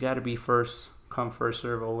more, you got to be first come, first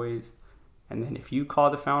serve always. And then if you call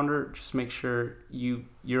the founder, just make sure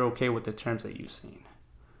you're okay with the terms that you've seen.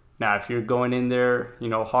 Now, if you're going in there,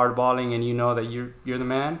 hardballing and you know that you're the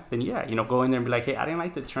man, then go in there and be like, hey, I didn't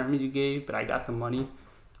like the terms you gave, but I got the money.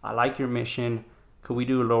 I like your mission. Could we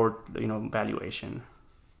do a lower, valuation?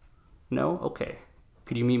 No? Okay.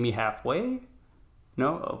 Could you meet me halfway?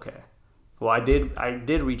 No? Okay. Well, I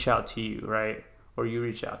did reach out to you, right? Or you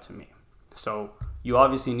reached out to me. So you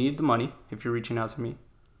obviously need the money if you're reaching out to me,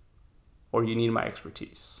 or you need my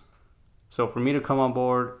expertise. So for me to come on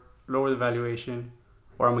board, lower the valuation,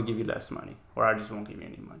 or I'm going to give you less money, or I just won't give you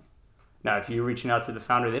any money. Now, if you're reaching out to the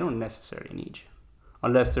founder, they don't necessarily need you.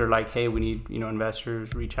 Unless they're like, hey, we need,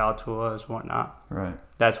 investors, reach out to us, whatnot. Right.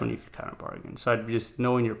 That's when you could kind of bargain. So I'd just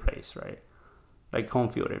knowing your place, right? Like home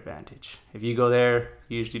field advantage. If you go there,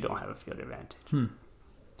 you usually don't have a field advantage.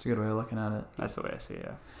 That's a good way of looking at it. That's the way I see it,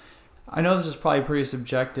 yeah. I know this is probably pretty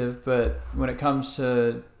subjective, but when it comes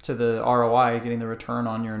to the ROI, getting the return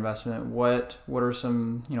on your investment, what are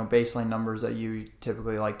some baseline numbers that you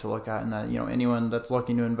typically like to look at, and that anyone that's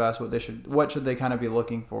looking to invest, what should they kind of be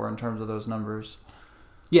looking for in terms of those numbers?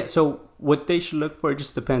 Yeah, so what they should look for, it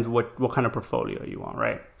just depends what kind of portfolio you want,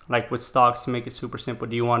 right? Like with stocks, to make it super simple,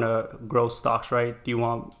 do you want to grow stocks, right? Do you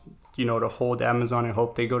want to hold Amazon and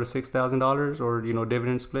hope they go to $6,000, or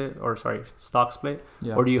dividend split, or stock split,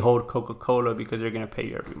 or do you hold Coca-Cola because they're going to pay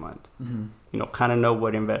you every month? Kind of know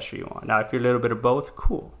what investor you want. Now, if you're a little bit of both,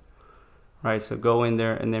 cool, right? So go in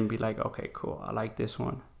there and then be like, okay, cool, I like this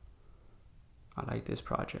one, I like this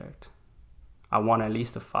project, I want at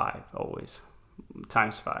least a 5 always,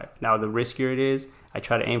 times 5. Now, the riskier it is, I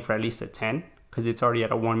try to aim for at least a 10 because it's already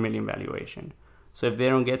at a 1 million valuation. So if they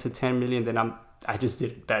don't get to 10 million, then I just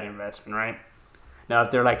did a bad investment, right? Now,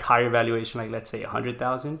 if they're like higher valuation, like let's say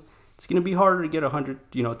 100,000, it's going to be harder to get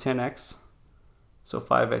 10x. So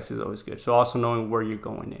 5x is always good. So also knowing where you're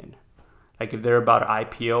going in. Like if they're about an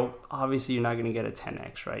IPO, obviously you're not going to get a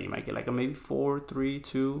 10x, right? You might get like a maybe 4, 3,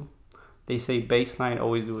 2. They say baseline,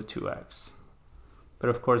 always do a 2x. But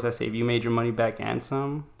of course, I say if you made your money back and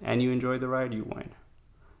some, and you enjoyed the ride, you win.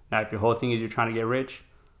 Now, if your whole thing is you're trying to get rich,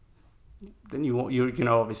 then you're going to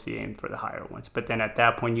obviously aim for the higher ones. But then at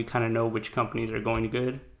that point, you kind of know which companies are going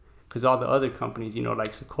good. Because all the other companies,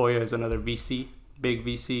 like Sequoia is another VC, big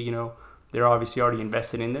VC, they're obviously already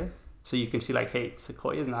invested in there. So you can see like, hey,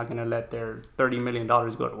 Sequoia is not going to let their $30 million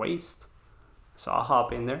go to waste. So I'll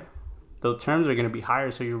hop in there. Those terms are going to be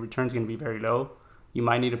higher, so your return's going to be very low. You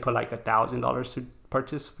might need to put like $1,000 to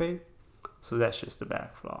participate. So that's just the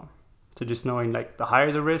backflow. So just knowing like the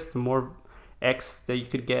higher the risk, the more X that you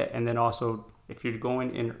could get. And then also if you're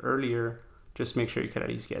going in earlier, just make sure you could at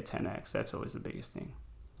least get 10x. That's always the biggest thing.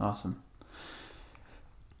 Awesome.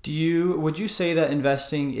 Would you say that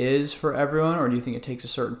investing is for everyone, or do you think it takes a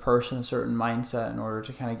certain person, a certain mindset in order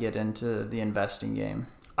to kind of get into the investing game?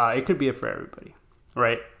 It could be for everybody,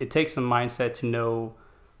 right? It takes a mindset to know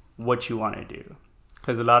what you want to do.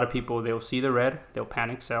 Because a lot of people, they'll see the red, they'll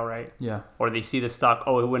panic sell, right? Yeah. Or they see the stock,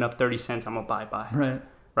 oh, it went up 30 cents, I'm going to buy. Right.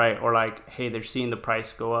 Right? Or like, hey, they're seeing the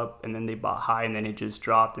price go up, and then they bought high, and then it just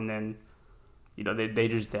dropped, and then, they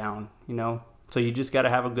just down, So you just got to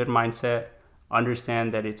have a good mindset,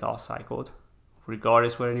 understand that it's all cycled.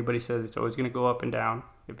 Regardless what anybody says, it's always going to go up and down.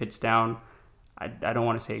 If it's down, I don't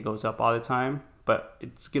want to say it goes up all the time, but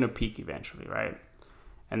it's going to peak eventually, right?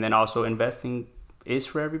 And then also investing is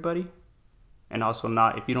for everybody. And also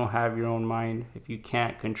not, if you don't have your own mind, if you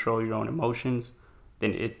can't control your own emotions,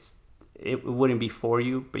 then it wouldn't be for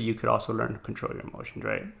you, but you could also learn to control your emotions,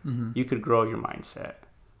 right? Mm-hmm. You could grow your mindset.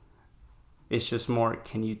 It's just more,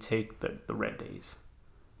 can you take the red days?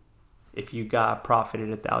 If you got profited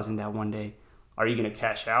 1,000 that one day, are you going to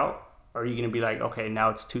cash out? Or are you going to be like, okay,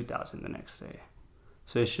 now it's 2,000 the next day?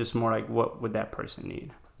 So it's just more like, what would that person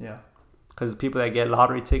need? Yeah. Because people that get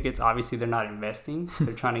lottery tickets, obviously they're not investing.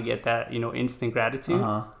 They're trying to get that, instant gratitude.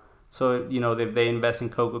 So, if they invest in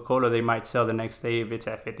Coca-Cola, they might sell the next day if it's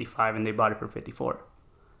at 55 and they bought it for 54.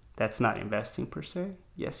 That's not investing per se.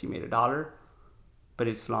 Yes, you made $1, but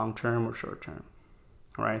it's long-term or short-term.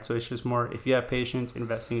 All right. So it's just more, if you have patience,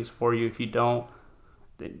 investing is for you. If you don't,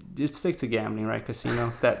 then just stick to gambling, right?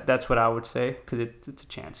 Casino. That's what I would say, because it's a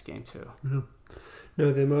chance game too. Mm-hmm.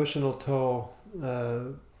 No, the emotional toll,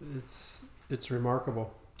 it's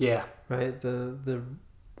remarkable. Yeah. Right. The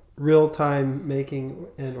real time making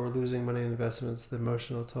and or losing money in investments, the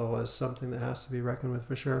emotional toll is something that has to be reckoned with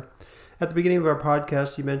for sure. At the beginning of our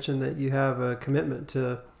podcast, you mentioned that you have a commitment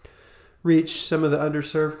to reach some of the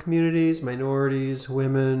underserved communities, minorities,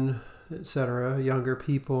 women, etc., younger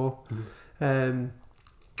people. Mm-hmm.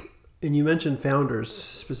 And you mentioned founders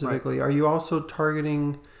specifically. Right. Are you also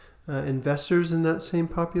targeting investors in that same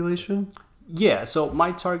population? Yeah, so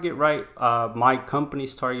my target, my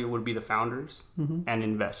company's target would be the founders and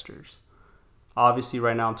investors. Obviously,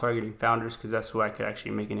 right now I'm targeting founders because that's who I could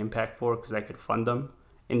actually make an impact for, because I could fund them.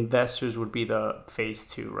 Investors would be the phase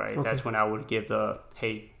 2, right? Okay. That's when I would give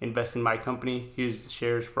hey, invest in my company. Here's the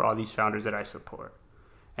shares for all these founders that I support.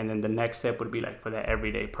 And then the next step would be for that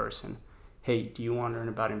everyday person. Hey, do you want to learn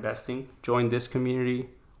about investing? Join this community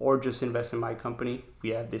or just invest in my company. We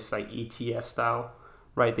have this ETF style.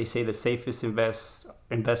 Right, they say the safest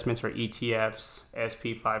investments are ETFs,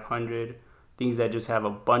 SP 500, things that just have a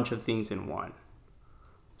bunch of things in one.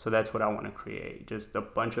 So that's what I want to create, just a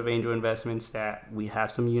bunch of angel investments that we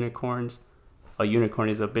have some unicorns. A unicorn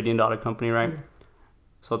is $1 billion company, right? Mm-hmm.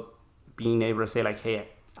 So being able to say hey,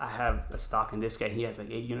 I have a stock in this guy, he has 8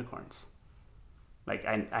 unicorns.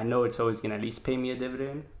 I know it's always going to at least pay me a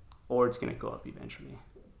dividend, or it's going to go up eventually.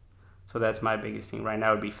 So that's my biggest thing right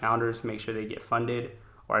now would be founders, make sure they get funded,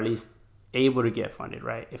 or at least able to get funded,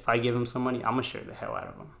 right? If I give them some money, I'm going to share the hell out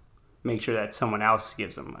of them. Make sure that someone else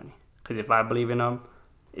gives them money. Because if I believe in them,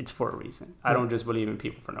 it's for a reason. I don't just believe in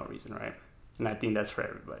people for no reason, right? And I think that's for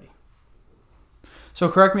everybody. So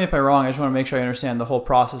correct me if I'm wrong. I just want to make sure I understand the whole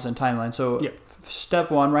process and timeline. So Step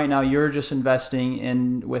 1, right now, you're just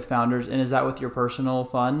investing with founders. And is that with your personal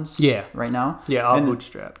funds? Yeah. Right now? Yeah, all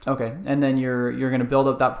bootstrapped. Okay. And then you're going to build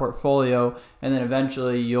up that portfolio. And then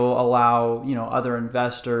eventually you'll allow, other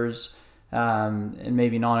investors and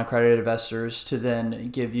maybe non-accredited investors to then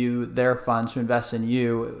give you their funds to invest in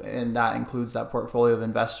you, and that includes that portfolio of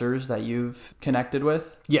investors that you've connected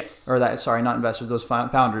with? Yes. Or not investors, those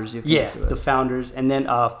founders you've connected with. Yeah, the founders. And then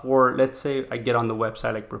let's say I get on the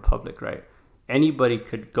website like Republic, right? Anybody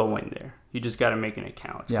could go in there. You just got to make an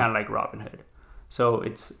account. It's kind of like Robinhood. So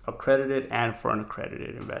it's accredited and for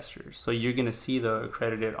unaccredited investors. So you're going to see the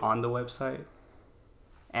accredited on the website,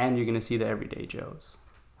 and you're going to see the everyday Joes.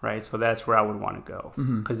 Right, so that's where I would want to go,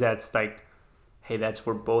 because that's hey, that's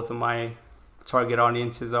where both of my target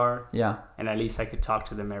audiences are. Yeah, and at least I could talk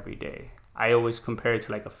to them every day. I always compare it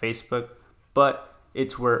to a Facebook, but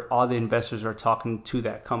it's where all the investors are talking to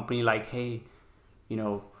that company. Hey,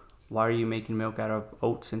 why are you making milk out of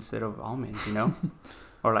oats instead of almonds?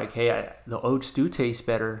 Or hey, the oats do taste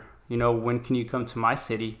better. When can you come to my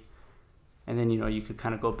city? And then, you could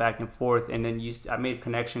kind of go back and forth. And then I made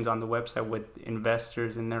connections on the website with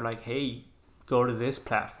investors, and they're hey, go to this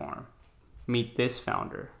platform, meet this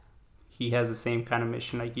founder. He has the same kind of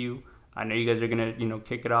mission like you. I know you guys are going to,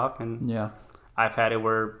 kick it off. And I've had it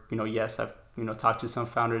where, yes, I've, talked to some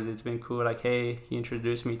founders. It's been cool. Hey, he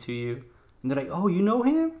introduced me to you. And they're oh, you know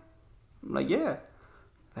him? I'm yeah.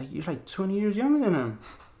 You're 20 years younger than him.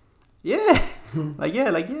 Yeah.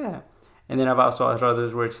 yeah. And then I've also had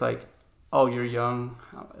others where it's oh, you're young.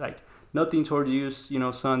 Nothing towards you,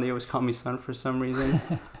 son. They always call me son for some reason.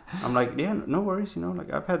 I'm yeah, no worries.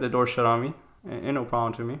 I've had the door shut on me. Ain't no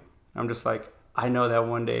problem to me. I'm just I know that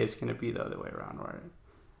one day it's going to be the other way around,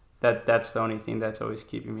 right? That's the only thing that's always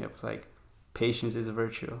keeping me up. Patience is a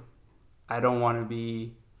virtue. I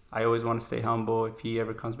always want to stay humble. If he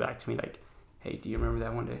ever comes back to me hey, do you remember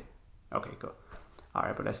that one day? Okay, cool. All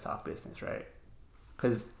right, but let's talk business, right?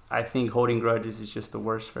 Because I think holding grudges is just the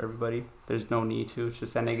worst for everybody. There's no need to. It's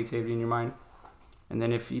just that negativity in your mind. And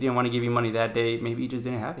then if he didn't want to give you money that day, maybe he just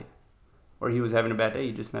didn't have it. Or he was having a bad day.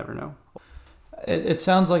 You just never know. It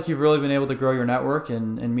sounds like you've really been able to grow your network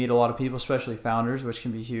and meet a lot of people, especially founders, which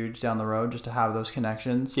can be huge down the road, just to have those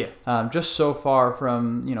connections. Yeah. Just so far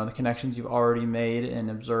from the connections you've already made and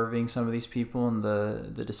observing some of these people and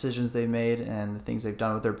the decisions they've made and the things they've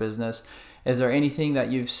done with their business, is there anything that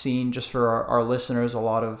you've seen, just for our listeners, a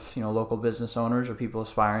lot of local business owners or people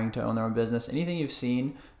aspiring to own their own business, anything you've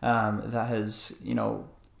seen that has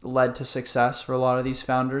led to success for a lot of these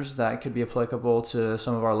founders that could be applicable to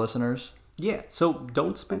some of our listeners? Yeah, so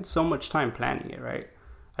don't spend so much time planning it, right?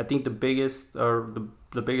 I think the biggest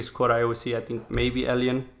quote I always see, I think maybe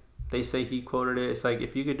Elian, they say he quoted it. It's like,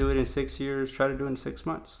 if you could do it in 6 years, try to do it in 6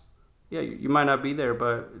 months. Yeah, you might not be there,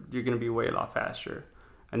 but you're going to be way a lot faster.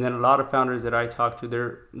 And then a lot of founders that I talk to,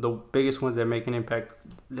 they're the biggest ones that make an impact.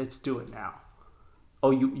 Let's do it now.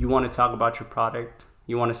 Oh, you want to talk about your product?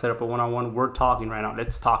 You want to set up a one-on-one? We're talking right now.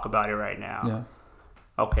 Let's talk about it right now. Yeah.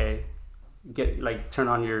 Okay. Turn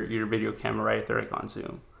on your video camera right there, like on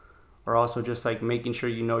Zoom. Or also just like making sure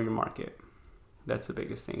you know your market. That's the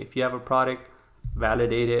biggest thing. If you have a product,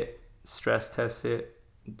 validate it, stress test it,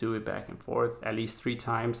 do it back and forth at least 3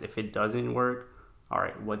 times. If it doesn't work, all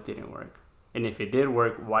right, what didn't work? And if it did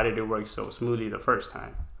work, why did it work so smoothly the first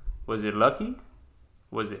time? Was it lucky?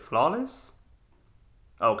 Was it flawless?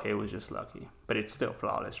 Okay, it was just lucky, but it's still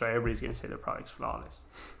flawless, right? Everybody's going to say their product's flawless.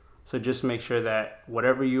 So just make sure that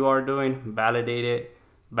whatever you are doing, validate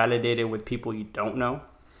it with people you don't know,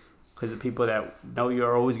 because the people that know you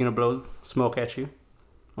are always going to blow smoke at you,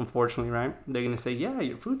 unfortunately, right? They're going to say, yeah,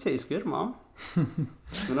 your food tastes good, Mom.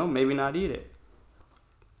 Maybe not eat it.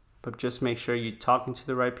 But just make sure you're talking to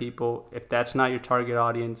the right people. If that's not your target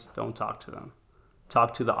audience, don't talk to them.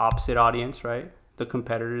 Talk to the opposite audience, right? The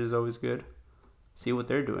competitor is always good. See what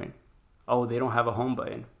they're doing. Oh, they don't have a home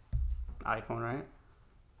button. iPhone, right?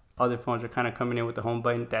 Other phones are kind of coming in with the home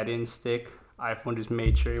button. That didn't stick. iPhone just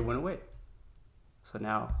made sure it went away. So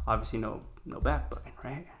now, obviously, no back button,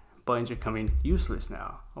 right? Buttons are coming useless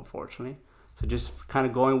now, unfortunately. So just kind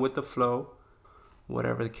of going with the flow,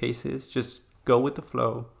 whatever the case is. Just go with the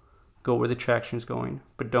flow. Go where the traction's going,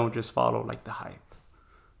 but don't just follow like the hype.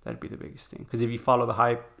 That'd be the biggest thing. Because if you follow the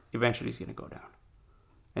hype, eventually it's going to go down.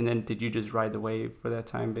 And then did you just ride the wave for that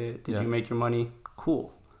time bit? Did you make your money?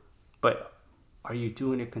 Cool. But are you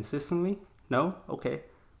doing it consistently? No? Okay.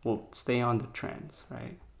 Well, stay on the trends,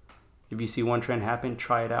 right? If you see one trend happen,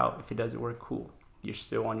 try it out. If it doesn't work, cool. You're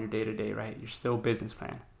still on your day-to-day, right? You're still business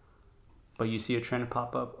plan. But you see a trend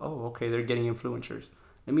pop up. Oh, okay, they're getting influencers.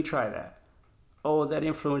 Let me try that. Oh, that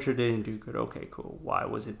influencer didn't do good. Okay, cool. Why?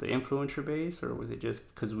 Was it the influencer base, or was it just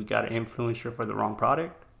because we got an influencer for the wrong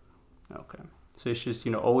product? Okay. So it's just,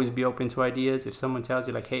 always be open to ideas. If someone tells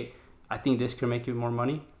you like, hey, I think this could make you more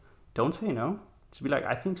money, don't say no. Just be like,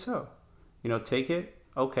 I think so. Take it.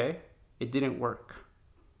 Okay. It didn't work.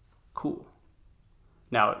 Cool.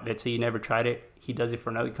 Now, let's say you never tried it. He does it for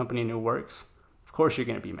another company and it works. Of course you're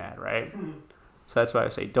going to be mad, right? Mm-hmm. So that's why I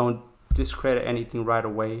say don't discredit anything right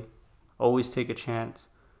away. Always take a chance.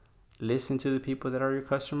 Listen to the people that are your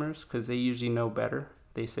customers, because they usually know better.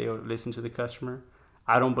 They say, oh, listen to the customer.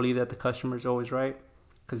 I don't believe that the customer is always right,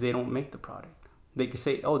 because they don't make the product. They could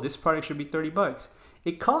say, oh, this product should be $30.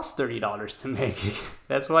 It costs $30 to make it.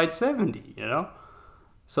 That's why it's $70,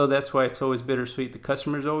 So that's why it's always bittersweet. The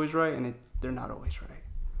customer's always right, and they're not always right.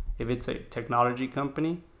 If it's a technology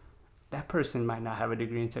company, that person might not have a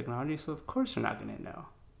degree in technology, so of course they're not going to know.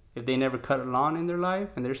 If they never cut a lawn in their life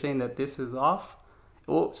and they're saying that this is off,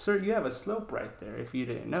 well, sir, you have a slope right there if you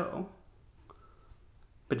didn't know.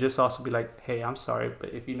 But just also be like, hey, I'm sorry,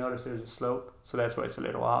 but if you notice there's a slope, so that's why it's a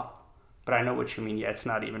little off. But I know what you mean. Yeah, it's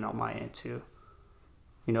not even on my end too.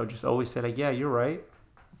 Just always say like, yeah, you're right,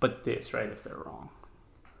 but this, right, if they're wrong.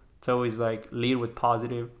 It's always like lead with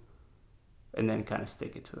positive and then kind of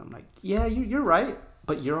stick it to them. Like, yeah, you're right,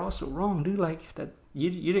 but you're also wrong, dude. Like that. You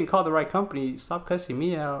didn't call the right company. Stop cussing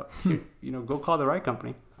me out. Go call the right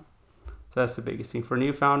company. So that's the biggest thing. For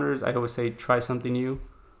new founders, I always say try something new.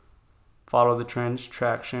 Follow the trends,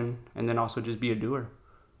 traction, and then also just be a doer.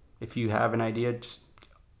 If you have an idea,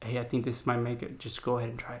 hey, I think this might make it. Just go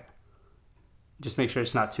ahead and try it. Just make sure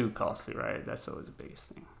it's not too costly, right? That's always the biggest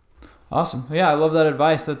thing. Awesome. Yeah, I love that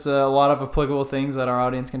advice. That's a lot of applicable things that our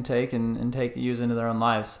audience can take and use into their own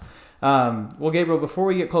lives. Well, Gabriel, before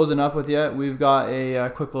we get closing up with you, we've got a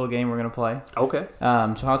quick little game we're going to play. Okay.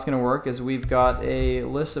 So how it's going to work is we've got a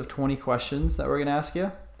list of 20 questions that we're going to ask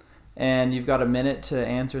you, and you've got a minute to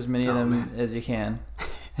answer as many of them as you can.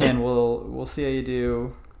 And we'll see how you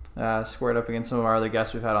do squared up against some of our other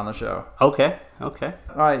guests we've had on the show. Okay. All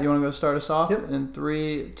right, you want to go start us off? Yep. In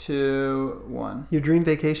 3, 2, 1. Your dream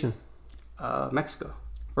vacation? Mexico.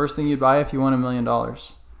 First thing you'd buy if you won $1 million?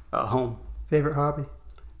 Home. Favorite hobby?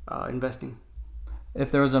 Investing.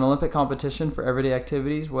 If there was an Olympic competition for everyday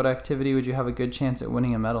activities, what activity would you have a good chance at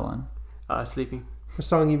winning a medal in? Sleeping. A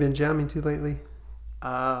song you've been jamming to lately?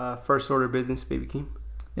 First Order Business, Baby Keem.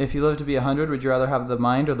 If you lived to be 100, would you rather have the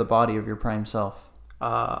mind or the body of your prime self?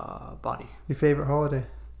 Body. Your favorite holiday?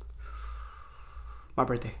 My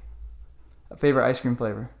birthday. A favorite ice cream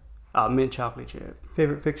flavor? Mint chocolate chip.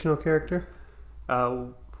 Favorite fictional character?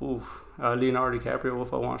 Leonardo DiCaprio,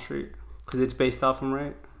 Wolf of Wall Street. Because it's based off them,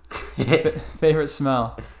 right? Favorite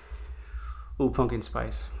smell? Ooh, pumpkin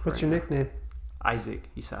spice. What's your nickname? Isaac.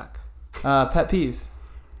 Pet peeve?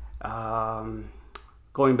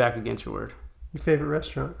 Going back against your word. Your favorite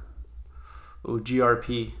restaurant? Ooh,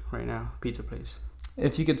 GRP right now. Pizza place.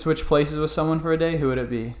 If you could switch places with someone for a day, who would it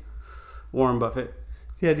be? Warren Buffett.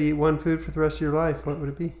 If you had to eat one food for the rest of your life, what would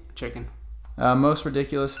it be? Chicken. Most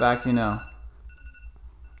ridiculous fact you know?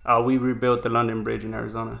 We rebuilt the London Bridge in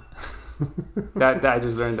Arizona. that I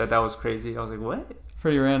just learned that was crazy. I was like, what?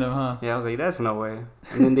 Pretty random, huh? Yeah, I was like, that's no way.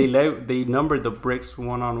 And then they numbered the bricks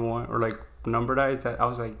one on one, or like numberized. That I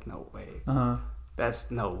was like, no way.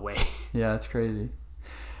 That's no way. Yeah, it's crazy.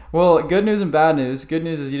 Well, good news and bad news. Good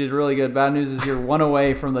news is you did really good. Bad news is you're one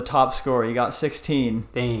away from the top score. You got 16.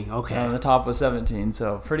 Dang. Okay. And the top was 17,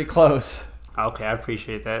 so pretty close. Okay, I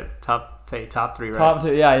appreciate that. Top 3, right? Top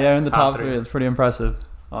 2, yeah, in the top 3. 3. It's pretty impressive.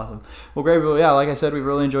 Awesome. Well, Gabriel, yeah, like I said, we've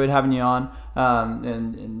really enjoyed having you on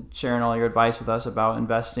and sharing all your advice with us about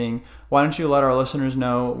investing. Why don't you let our listeners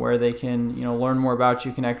know where they can, learn more about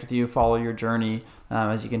you, connect with you, follow your journey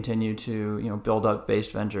as you continue to, build up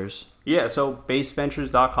Based Ventures? Yeah, so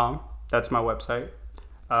basedventures.com. That's my website.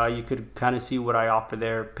 You could kind of see what I offer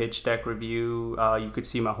there, pitch deck review. You could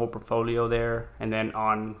see my whole portfolio there. And then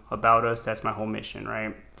on About Us, that's my whole mission,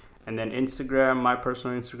 right? And then Instagram, my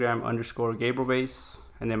personal Instagram, _Gabriels.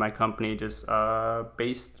 And then my company, just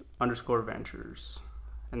Based_Ventures.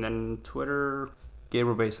 And then Twitter,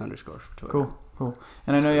 Gabriel_Based for Twitter. Cool.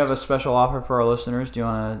 And I know you have a special offer for our listeners. Do you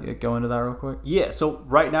want to go into that real quick? Yeah, so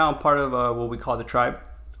right now I'm part of what we call the tribe.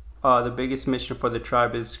 The biggest mission for the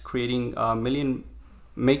tribe is making a million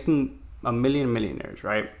millionaires,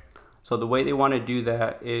 right? So the way they want to do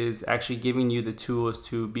that is actually giving you the tools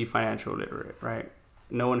to be financial literate, right?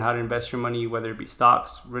 Knowing how to invest your money, whether it be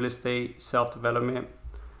stocks, real estate, self-development.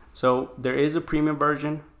 So there is a premium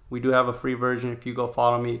version. We do have a free version. If you go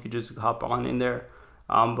follow me, you could just hop on in there.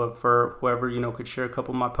 But for whoever, could share a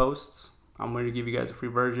couple of my posts, I'm going to give you guys a free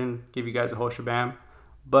version, give you guys a whole shabam.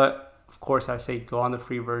 But of course, I say go on the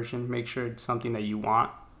free version. Make sure it's something that you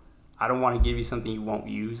want. I don't want to give you something you won't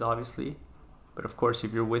use, obviously. But of course,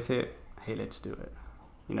 if you're with it, hey, let's do it.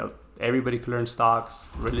 Everybody can learn stocks.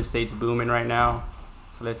 Real estate's booming right now.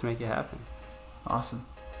 So let's make it happen. Awesome.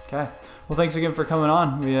 Okay. Well, thanks again for coming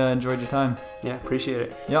on. We enjoyed your time. Yeah, appreciate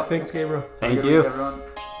it. Yep. Thanks, Gabriel. Thank you. Everyone.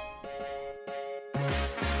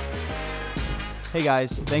 Hey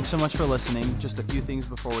guys, thanks so much for listening. Just a few things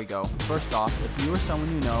before we go. First off, if you or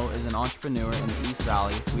someone you know is an entrepreneur in the East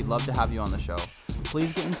Valley, we'd love to have you on the show.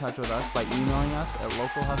 Please get in touch with us by emailing us at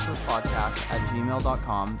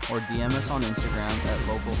localhustlerspodcast@gmail.com or DM us on Instagram at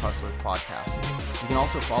localhustlerspodcast. You can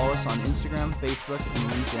also follow us on Instagram, Facebook,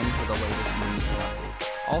 and LinkedIn for the latest news and updates.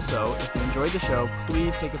 Also, if you enjoyed the show,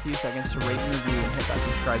 please take a few seconds to rate and review and hit that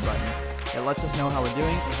subscribe button. It lets us know how we're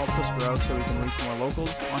doing, it helps us grow so we can reach more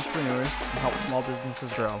locals, entrepreneurs, and help small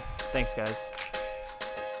businesses grow. Thanks, guys.